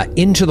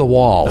into the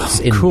walls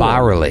in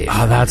bas-relief.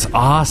 Oh, that's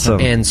awesome.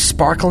 And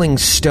sparkling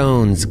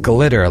stones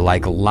glitter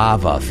like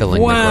lava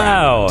filling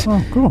Wow. the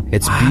ground. Oh, cool.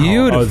 It's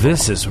beautiful. Oh,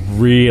 this is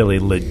really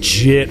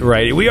legit,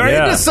 right? We are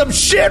into some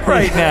shit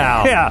right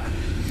now. Yeah.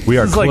 We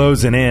are This is like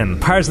closing in.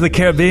 Pirates of the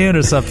Caribbean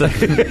or something.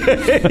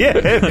 Yeah,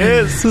 it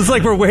is. It's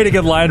like we're waiting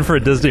in line for a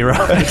Disney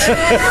ride.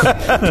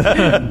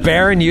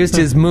 Baron used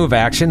his move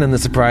action in the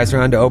surprise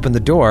round to open the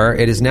door.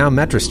 It is now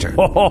Metra's turn.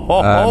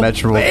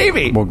 Metra will,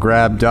 baby. will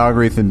grab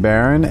Dogwreath and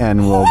Baron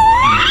and will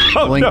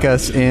blink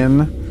us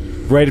in.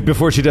 Right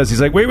before she does, he's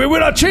like, wait,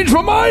 I changed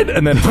my mind.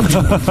 And then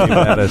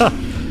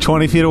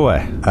 20 feet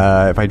away.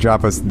 If I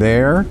drop us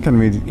there, can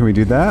we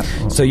do that?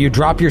 So you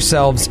drop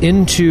yourselves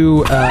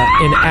into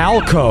an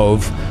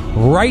alcove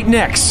right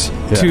next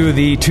to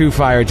the two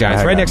fire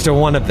giants, right next to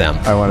one of them.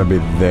 I want to be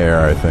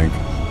there, I think.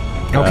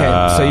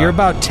 Okay, so you're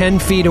about 10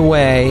 feet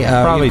away.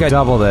 Probably you've got-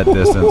 double that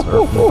distance,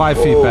 or 5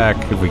 feet back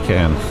if we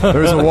can.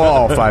 There's a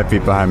wall 5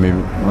 feet behind me.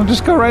 Well,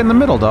 just go right in the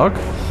middle, dog.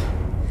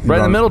 right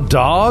in the middle,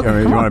 dog.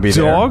 You want to be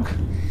Dog?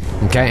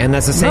 Okay, and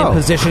that's the same No.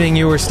 positioning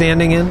you were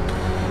standing in?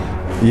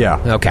 there?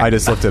 Yeah. Okay. I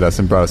just looked at us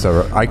and brought us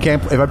over. I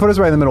can't. If I put us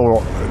right in the middle,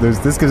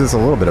 this gives us a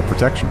little bit of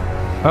protection.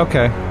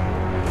 Okay.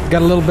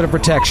 Got a little bit of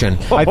protection.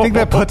 I think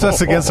that puts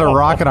us against a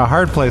rock in a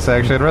hard place,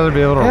 actually. I'd rather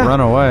be able to Yeah. run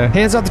away.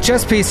 Hands off the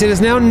chess piece. It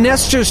is now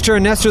Nestor's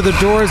turn. Nestor, the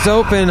door is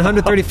open.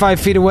 135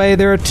 feet away,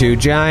 there are two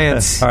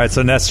giants. All right,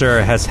 so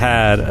Nestor has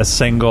had a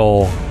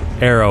single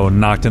arrow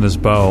knocked in his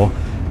bow,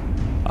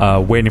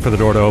 waiting for the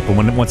door to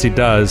open. Once he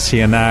does, he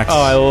enacts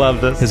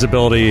love this. his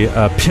ability,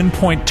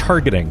 pinpoint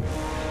targeting,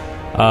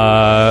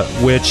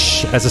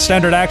 which, as a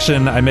standard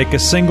action, I make a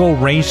single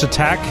ranged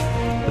attack.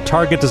 The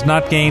target does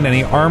not gain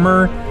any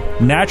armor,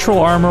 natural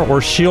armor,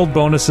 or shield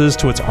bonuses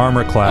to its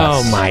armor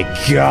class. Oh my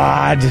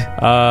god.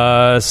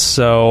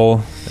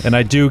 And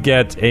I do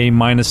get a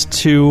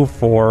 -2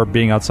 for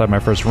being outside my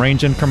first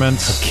range increment.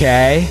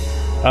 Okay.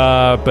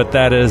 But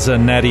that is a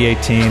natty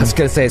 18. I was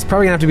going to say, it's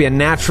probably going to have to be a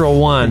natural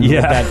one with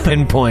Yeah. that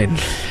pinpoint.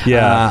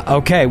 Yeah.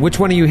 Okay, which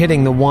one are you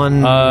hitting? The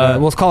one,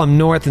 let's call them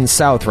north and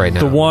south right now.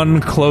 The one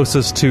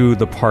closest to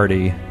the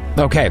party.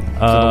 Okay,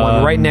 so the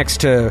one right next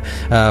to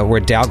where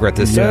Dalgrith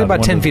is. yeah, about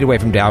one 10 of- feet away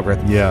from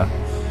Dalgrith. Yeah.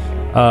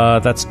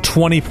 That's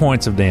 20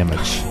 points of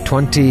damage.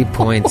 20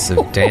 points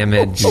of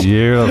damage.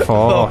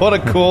 Beautiful. What a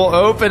cool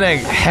opening.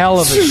 Hell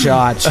of a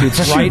shot. Shoots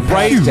right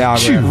past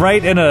Dalgrith.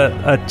 Right in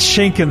a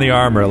chink in the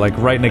armor, like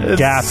right in a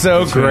gap.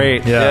 So between-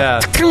 great. Yeah.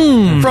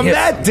 From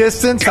that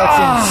distance,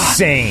 that's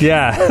insane.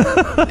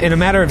 Yeah. In a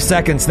matter of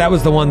seconds, that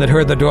was the one that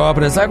heard the door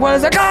open. It's like, what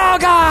is it? Oh,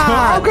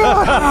 God! Oh,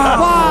 God!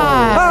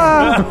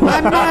 Why?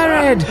 I'm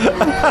married!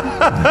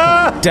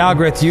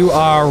 Dalgrith, you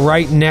are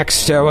right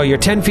next to... Well, you're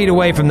 10 feet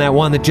away from that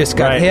one that just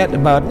got hit.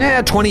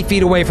 About 20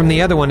 feet away from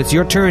the other one. It's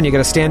your turn. You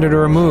got a standard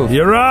or a move.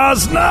 Your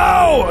ass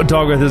now!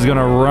 Dalgrith is going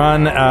to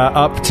run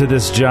up to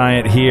this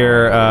giant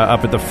here,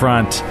 up at the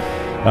front.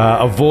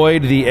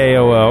 Avoid the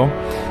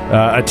AOO.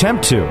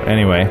 Attempt to,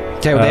 anyway.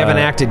 Okay, well, they haven't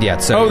acted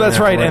yet. So that's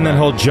right, and then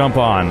he'll jump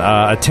on.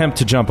 Attempt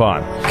to jump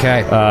on.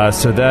 Okay.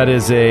 So that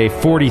is a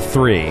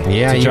 43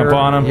 Yeah, to jump you're-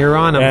 on him. you're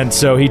on him. And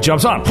so he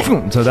jumps on.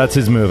 So that's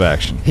his move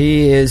action.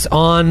 He is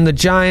on the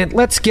giant.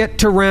 Let's get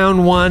to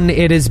round one.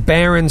 It is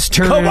Baron's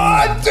turn. Come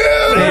on, dude!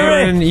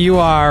 Baron, you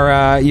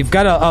are. You've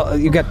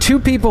got two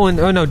people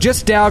in. Oh no,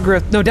 just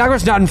Dalgrith. No,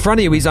 Dalgrith's not in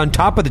front of you. He's on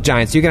top of the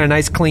giant. So you got a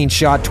nice clean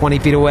shot, 20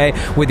 feet away,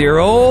 with your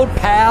old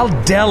pal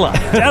Della.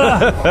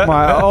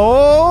 My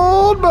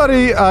old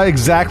buddy,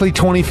 exactly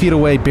 20 feet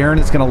away. Baron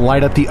is going to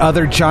light up the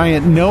other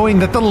giant, knowing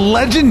that the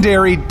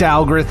legendary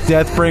Dalgrith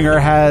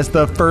Deathbringer has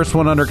the first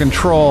one under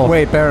control.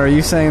 Wait, Baron, are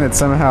you saying that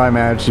somehow I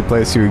managed to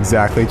place you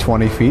exactly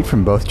 20 feet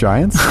from both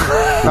giants?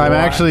 I'm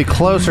actually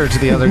closer to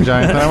the other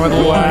giant than I would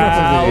like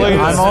to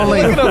be. I'm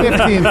only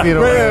 15 feet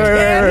away.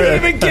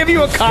 Can't even give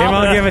you a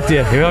compliment. I'll give it to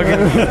you.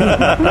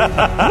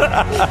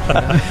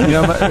 You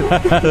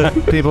know,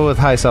 people with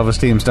high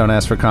self-esteem don't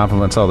ask for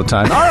compliments all the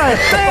time. All right,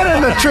 fan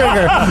in the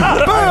trigger.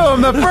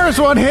 Boom, the first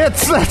one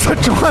hits. That's a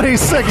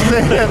 26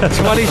 to hit.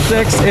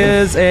 26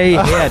 is a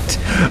hit.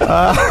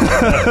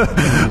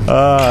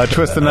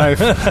 Twist the knife.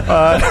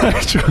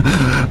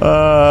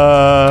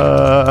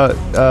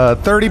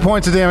 30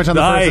 points of damage on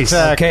the first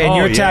attack. Okay, and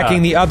you're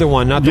attacking the other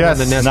one, not the Yes,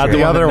 one that Nestor not the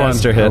hit. other one.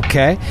 Nestor hit.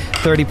 Okay,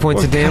 30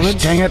 points of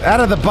damage. Dang it, out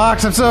of the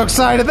box. I'm so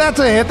excited. That's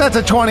a hit. That's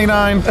a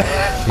 29.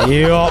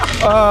 Yup.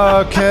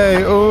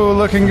 Okay, ooh,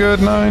 looking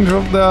good. 9,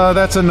 12,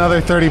 that's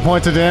another 30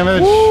 points of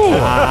damage.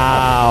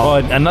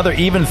 Wow. Another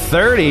even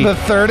 30. The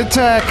third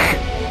attack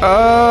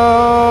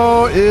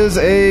is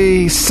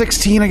a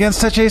 16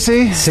 against touch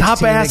AC.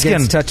 Stop asking.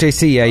 Against touch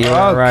AC, yeah, you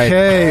are right.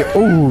 Okay,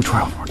 ooh,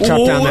 12.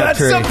 Chop down that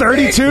tree.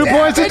 32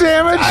 points of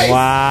damage.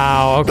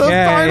 Wow, okay. The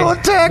final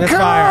attack,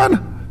 Misfire. come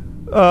on.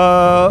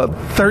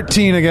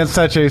 13 against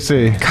touch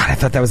AC. God, I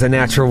thought that was a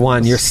natural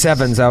one. Your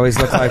sevens always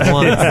look like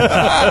ones.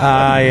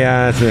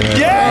 Yeah, that's it.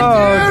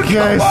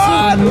 Okay,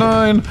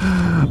 9.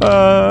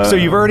 So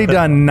you've already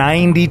done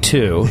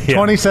 92.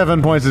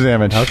 27 points of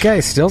damage.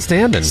 Okay, still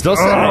standing. Still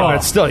standing, but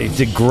still, you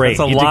did great.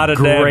 That's a You lot did of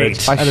great.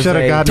 damage. I That is should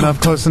have a- gotten up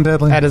close and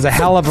deadly. That is a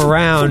hell of a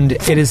round.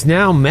 It is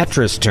now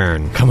Metra's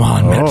turn. Come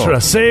on, Metra,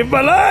 save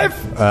my life.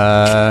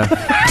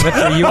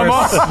 Metra, you are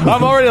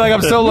I'm already like,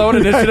 I'm so low in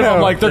initiative,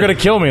 I'm like, they're going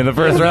to kill me in the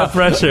first round.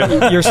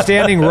 Pressure. You're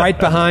standing right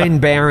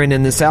behind Baron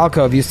in this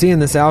alcove. You see in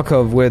this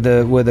alcove where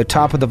the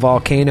top of the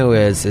volcano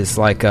is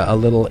like a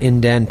little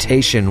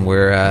indentation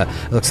where it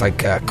looks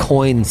like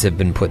coins have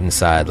been put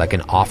inside, like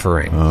an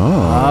offering.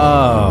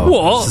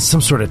 What? Is this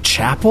some sort of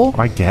chapel?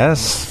 I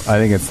guess. I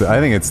think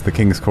it's the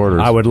king's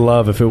quarters. I would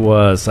love if it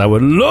was. I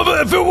would love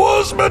it if it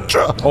was,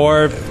 Metra.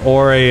 or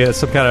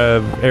some kind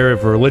of area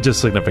of religious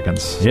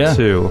significance, Yeah.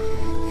 too.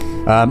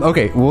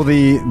 Okay, well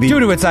the Due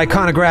to its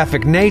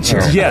iconographic nature.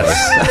 Yes.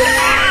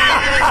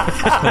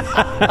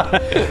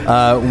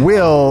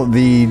 will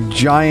the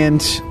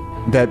giant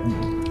that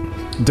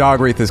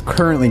Dalgrith is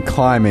currently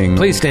climbing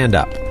Please stand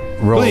up.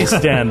 roll, Please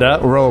stand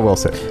up. roll a will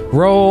save.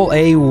 Roll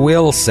a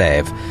will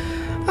save.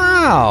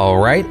 All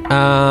right.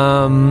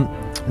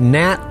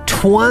 Nat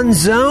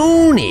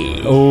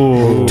Twanzoni.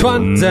 Oh,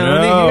 Twanzoni.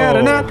 no. You got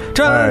a Nat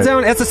Twanzoni. All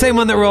right. That's the same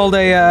one that rolled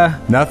a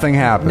Nothing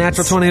happens.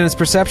 natural 20 in his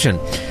perception.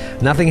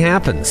 Nothing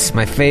happens.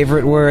 My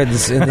favorite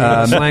words in the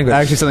English language.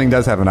 Actually, something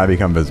does happen. I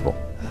become visible.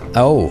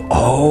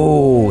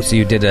 Oh, so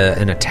you did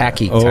an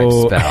attacky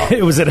type spell.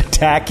 It was an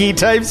attacky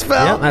type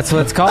spell? Yep, that's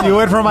what it's called. You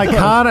went from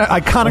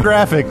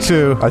iconographic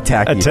to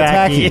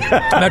Attacky.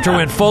 Metro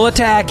went full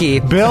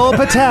attacky. Bill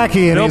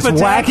Pataki and Bill his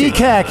Pataki. wacky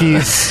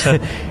khakis.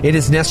 It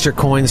is Nestor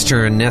Coin's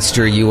turn.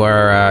 Nestor, you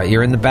are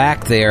you're in the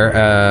back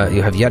there.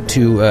 You have yet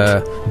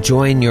to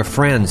join your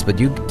friends, but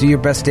you do your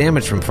best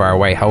damage from far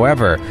away.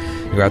 However,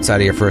 you're outside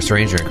of your first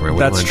range increment.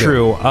 What do you That's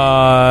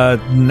wanna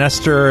do? true.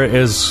 Nestor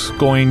is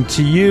going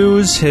to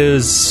use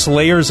his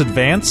Slayer's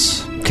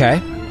Advance.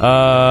 Okay.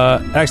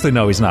 Actually,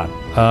 no, he's not.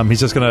 He's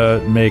just going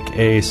to make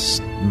a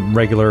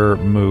regular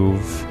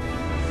move.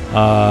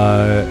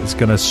 He's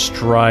going to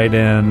stride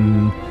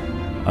in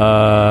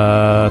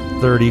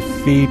 30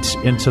 feet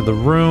into the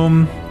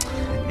room,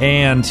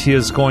 and he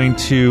is going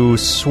to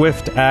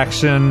swift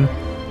action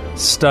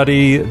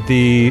study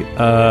the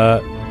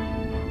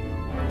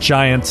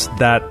giants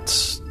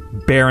that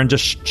Baron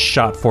just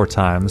shot 4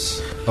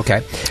 times.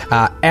 Okay.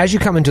 As you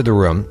come into the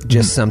room,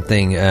 just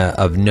something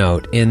of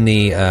note. In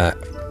the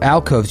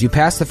alcoves. You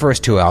pass the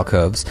first 2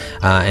 alcoves,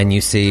 and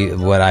you see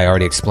what I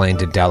already explained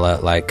to Della,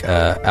 like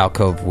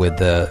alcove with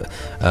the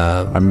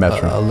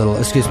Metra. a little.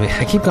 Excuse me,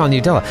 I keep calling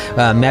you Della.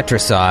 Metra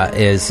saw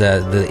is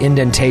the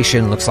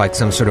indentation looks like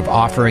some sort of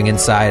offering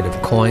inside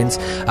of coins.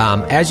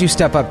 As you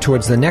step up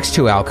towards the next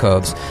 2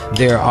 alcoves,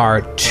 there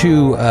are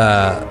 2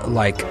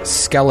 like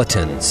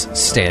skeletons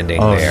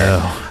standing there.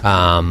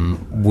 No.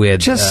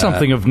 With Just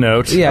something of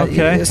note. yeah,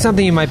 Okay.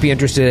 something you might be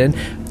interested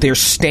in. They're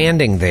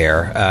standing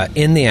there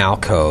in the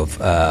alcove,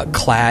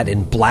 clad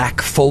in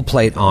black full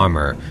plate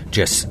armor,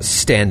 just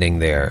standing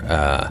there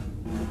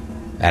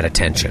at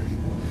attention.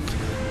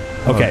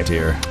 Okay. Oh,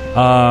 dear.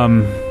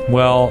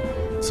 Well,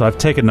 so I've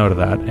taken note of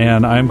that,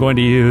 and I'm going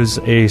to use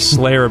a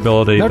Slayer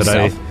ability Note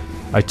that self.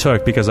 I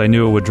took because I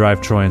knew it would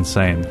drive Troy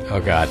insane. Oh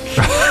God!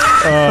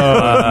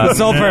 The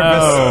sole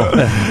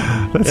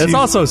purpose. It's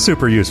also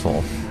super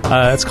useful.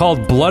 It's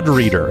called Blood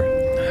Reader.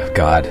 Oh,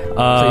 God!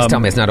 Please tell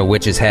me it's not a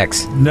witch's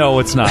hex. No,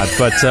 it's not.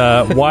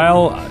 But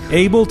while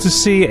able to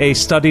see a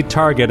studied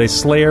target, a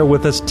Slayer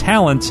with this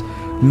talent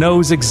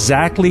knows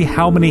exactly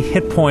how many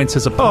hit points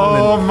his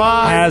opponent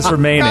has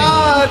remaining.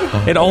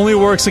 It only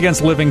works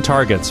against living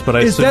targets. But I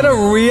Is assume, that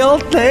a real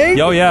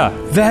thing? Oh yeah,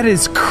 That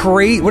is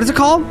crazy. What is it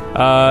called?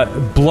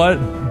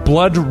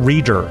 Blood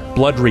Reader.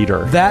 Blood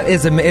Reader. That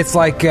is. It's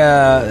like.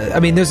 I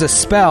mean, there's a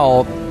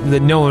spell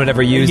that no one would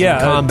ever use in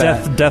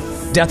combat.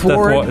 Death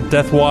Ward?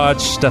 Death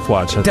Watch. Death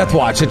Watch. I Death think.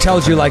 Watch. It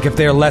tells you like if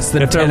they're less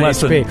than If they're 10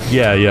 less HP. than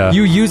yeah.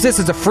 You use this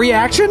as a free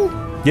action?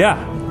 Yeah.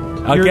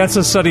 Against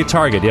a studied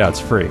target, yeah, it's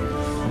free.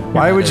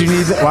 Why would you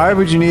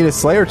need a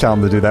Slayer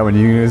talent to do that when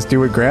you can just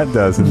do what Grant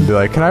does and be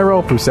like, can I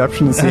roll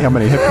perception to see how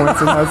many hit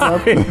points it has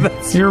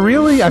left? You're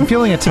really... I'm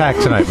feeling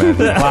attacked tonight, man.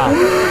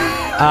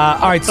 Wow.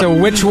 All right, so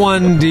which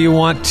one do you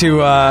want to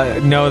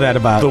know that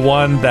about? The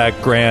one that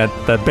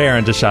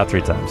Baron just shot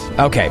 3 times.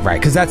 Okay,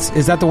 right, because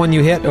is that the one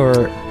you hit,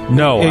 or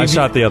No, I you-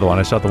 shot the other one.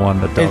 I shot the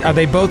one that... are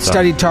they both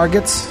studied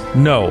targets?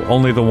 No,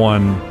 only the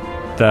one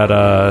that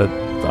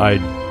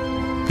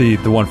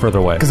the one further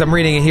away. Because I'm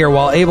reading it here.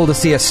 While able to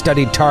see a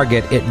studied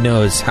target, it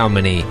knows how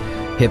many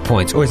hit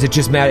points, or is it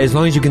just matter as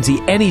long as you can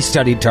see any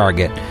studied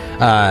target?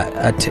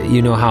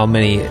 You know how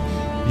many.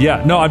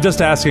 Yeah, no, I'm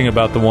just asking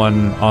about the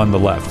one on the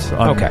left.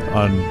 Okay.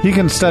 He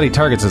can study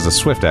targets as a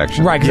swift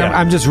action. Right, because Yeah.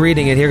 I'm just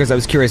reading it here because I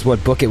was curious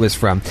what book it was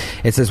from.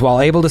 It says,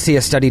 while able to see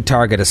a studied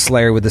target, a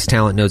Slayer with this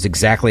talent knows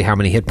exactly how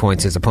many hit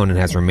points his opponent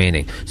has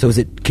remaining. So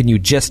can you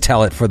just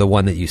tell it for the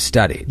one that you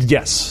studied?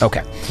 Yes.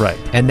 Okay. Right.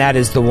 And that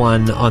is the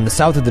one on the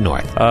south or the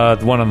north? The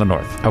one on the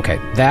north. Okay.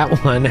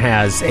 That one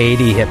has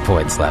 80 hit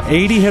points left.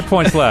 80 hit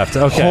points left.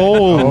 Okay.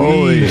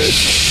 Holy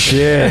shit.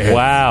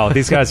 Wow,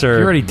 these guys are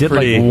You already did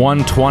pretty... like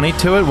 120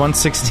 to it,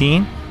 116?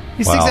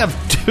 These things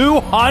have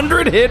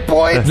 200 hit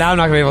points? Now I'm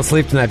not going to be able to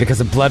sleep tonight because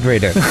of Blood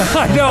Raider.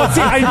 I know.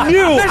 See, I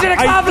knew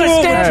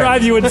it would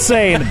drive you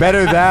insane.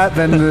 Better that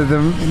than the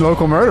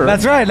local murderer.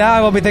 That's right. Now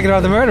I won't be thinking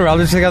about the murderer. I'll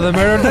just think about the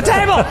murderer at the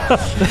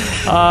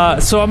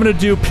table. So I'm going to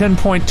do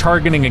pinpoint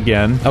targeting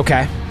again.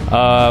 Okay.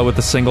 With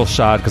a single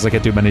shot because I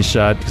can't do many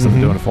shots because I'm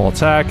doing a full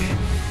attack.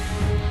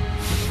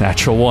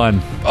 Natural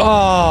 1.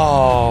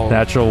 Oh.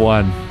 Natural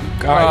 1.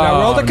 All right, now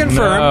roll to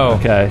confirm. no.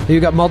 Okay. You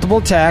got multiple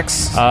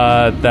attacks.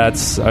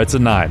 It's a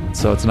 9,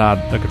 so it's not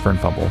a confirmed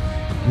fumble.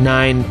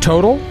 9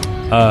 total?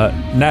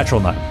 Natural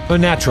 9. A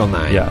natural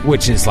 9. Yeah.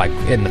 Which is like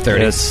in the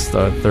 30s. It's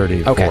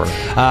 34. Okay.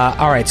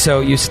 All right, so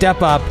you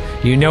step up.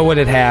 You know what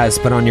it has,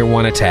 but on your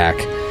one attack,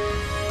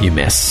 you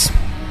miss.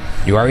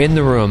 You are in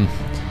the room.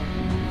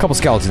 A couple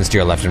skeletons to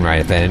your left and right,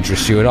 if that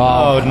interests you at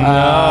all. Oh,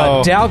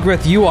 no.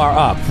 Dalgrith, you are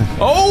up.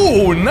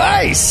 Oh,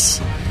 nice!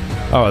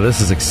 Oh,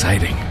 this is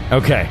exciting.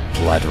 Okay.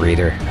 Blood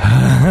Reader.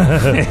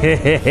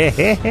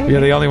 You're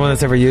the only one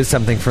that's ever used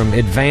something from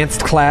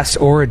Advanced Class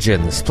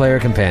Origins, Player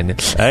Companion.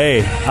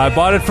 Hey, I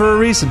bought it for a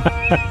reason.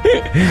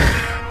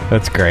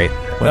 That's great.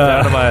 Went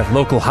down to my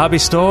local hobby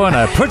store and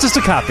I purchased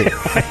a copy.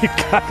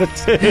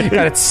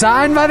 Got it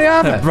signed by the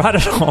author. Brought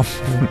it home.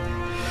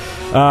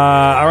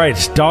 All right,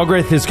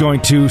 Dalgrith is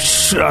going to...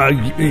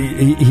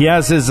 he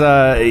has his...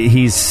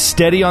 he's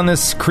steady on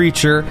this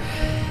creature,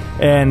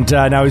 and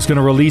now he's going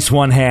to release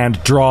one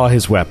hand, draw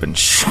his weapon.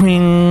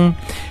 Swing!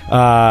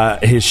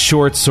 His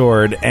short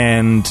sword,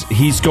 and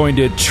he's going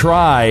to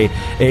try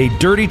a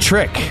dirty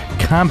trick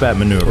combat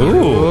maneuver.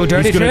 Ooh,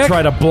 dirty He's going trick? to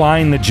try to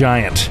blind the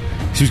giant.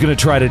 So he's going to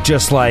try to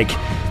just, like...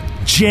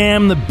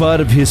 jam the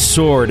butt of his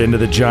sword into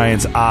the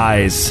giant's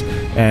eyes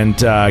and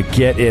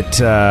get it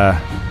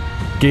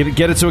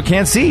so it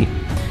can't see.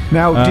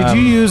 Now, did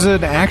you use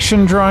an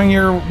action drawing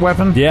your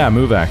weapon? Yeah,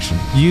 move action.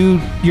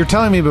 You're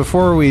telling me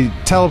before we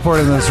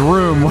teleported in this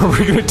room where we're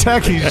going to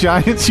attack these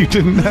giants, you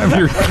didn't have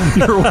your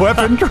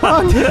weapon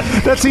drawn?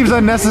 That seems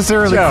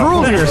unnecessarily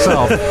cruel to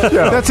yourself.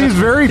 That seems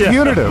very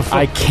punitive.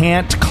 I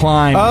can't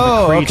climb the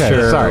okay,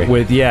 creature sorry.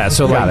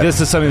 so Got like it. this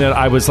is something that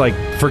I was like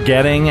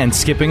forgetting and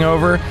skipping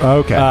over.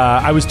 Okay.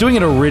 I was doing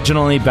it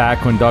originally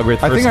back when Dalgrith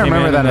first I think I came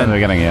remember in, that and in the then-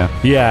 beginning,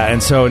 yeah. Yeah,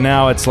 and so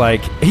now it's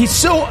like he's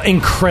so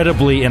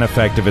incredibly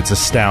ineffective, it's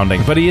astounding,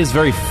 but he is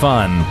very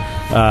fun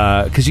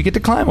because you get to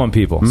climb on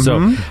people. So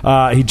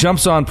he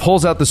jumps on,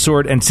 pulls out the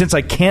sword, and since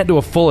I can't do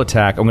a full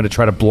attack, I'm going to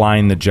try to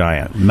blind the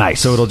giant.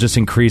 Nice. So it'll just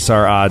increase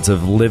our odds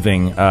of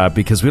living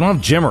because we don't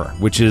have Jimmer,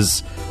 which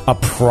is a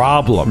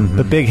problem.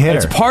 The big hitter.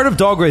 It's part of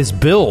Dalgraith's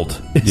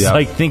build. It's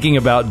like thinking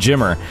about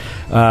Jimmer.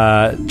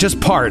 Just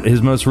part,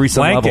 his most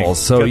recent Flanking. levels.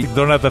 So You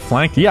don't have the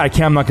flank. yeah,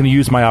 I'm not going to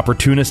use my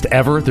opportunist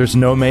ever. There's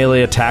no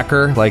melee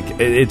attacker. Like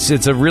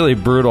it's a really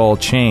brutal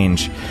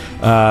change.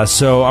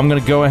 So I'm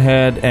going to go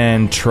ahead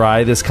and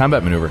try this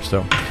combat maneuver.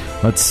 So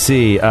let's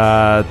see.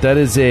 That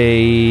is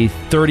a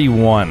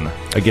 31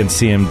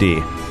 against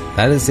CMD.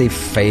 That is a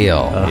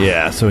fail.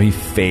 Yeah, so he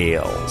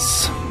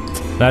fails.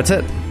 That's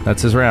it.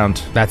 That's his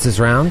round. That's his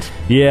round?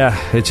 Yeah,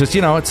 it's just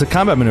it's a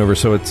combat maneuver,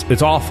 so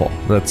it's awful.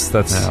 That's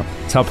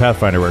how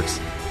Pathfinder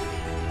works.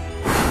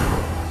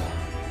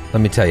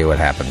 Let me tell you what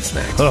happens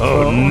next.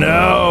 Oh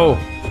no!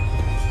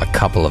 A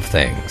couple of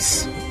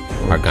things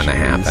are going to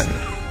happen.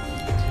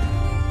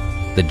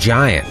 The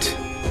giant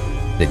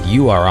that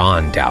you are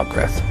on,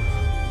 Dalgrith,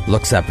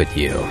 looks up at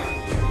you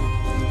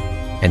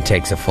and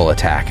takes a full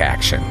attack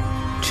action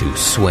to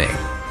swing.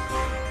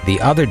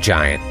 The other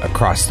giant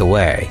across the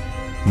way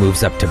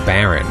moves up to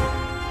Baron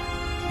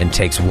and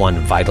takes one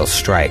vital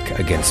strike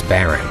against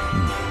Baron.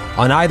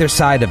 On either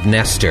side of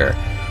Nestor,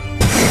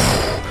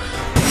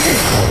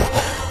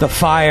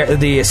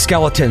 the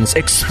skeletons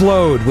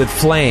explode with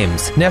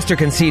flames. Nestor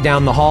can see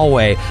down the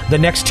hallway. The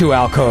next two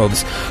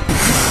alcoves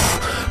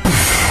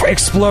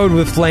explode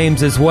with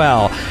flames as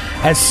well,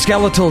 as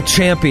skeletal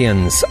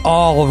champions,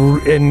 all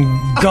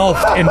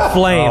engulfed in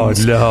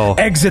flames,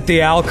 exit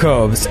the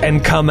alcoves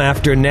and come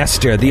after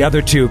Nestor. The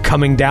other two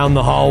coming down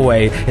the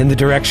hallway in the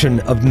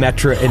direction of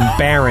Metra and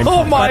Baron.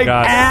 Oh my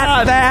God.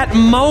 At that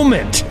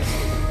moment,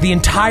 the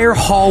entire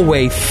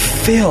hallway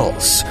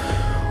fills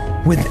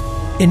with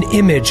an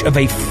image of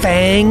a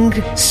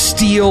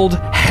fanged-steeled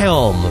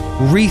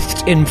helm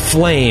wreathed in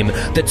flame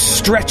that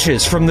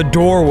stretches from the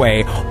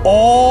doorway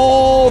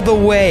all the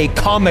way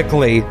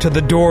comically to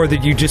the door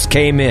that you just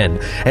came in,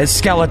 as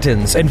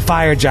skeletons and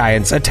fire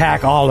giants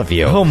attack all of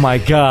you. Oh my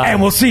God! And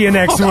we'll see you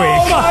next week.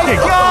 Oh my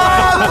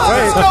God!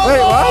 Wait,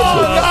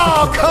 what?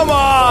 Oh, come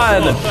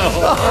on!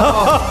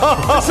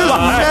 This is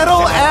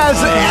metal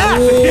as F.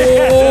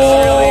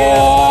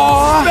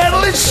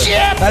 Metal as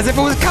shit! As if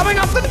it was coming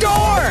off the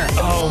door!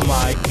 Oh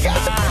my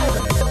God!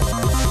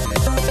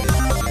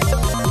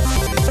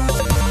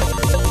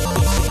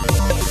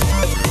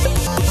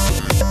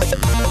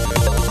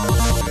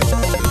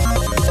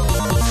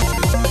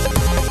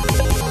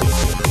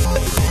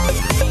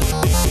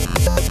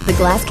 The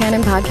Glass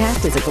Cannon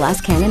Podcast is a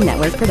Glass Cannon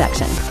Network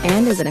production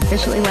and is an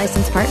officially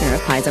licensed partner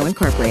of Paizo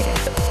Incorporated.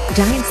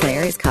 Giant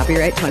Slayer is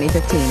copyright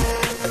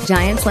 2015.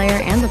 Giant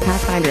Slayer and the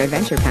Pathfinder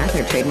Adventure Path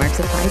are trademarks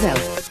of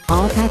Paizo.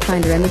 All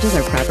Pathfinder images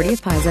are property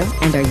of Paizo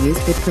and are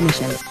used with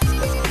permission.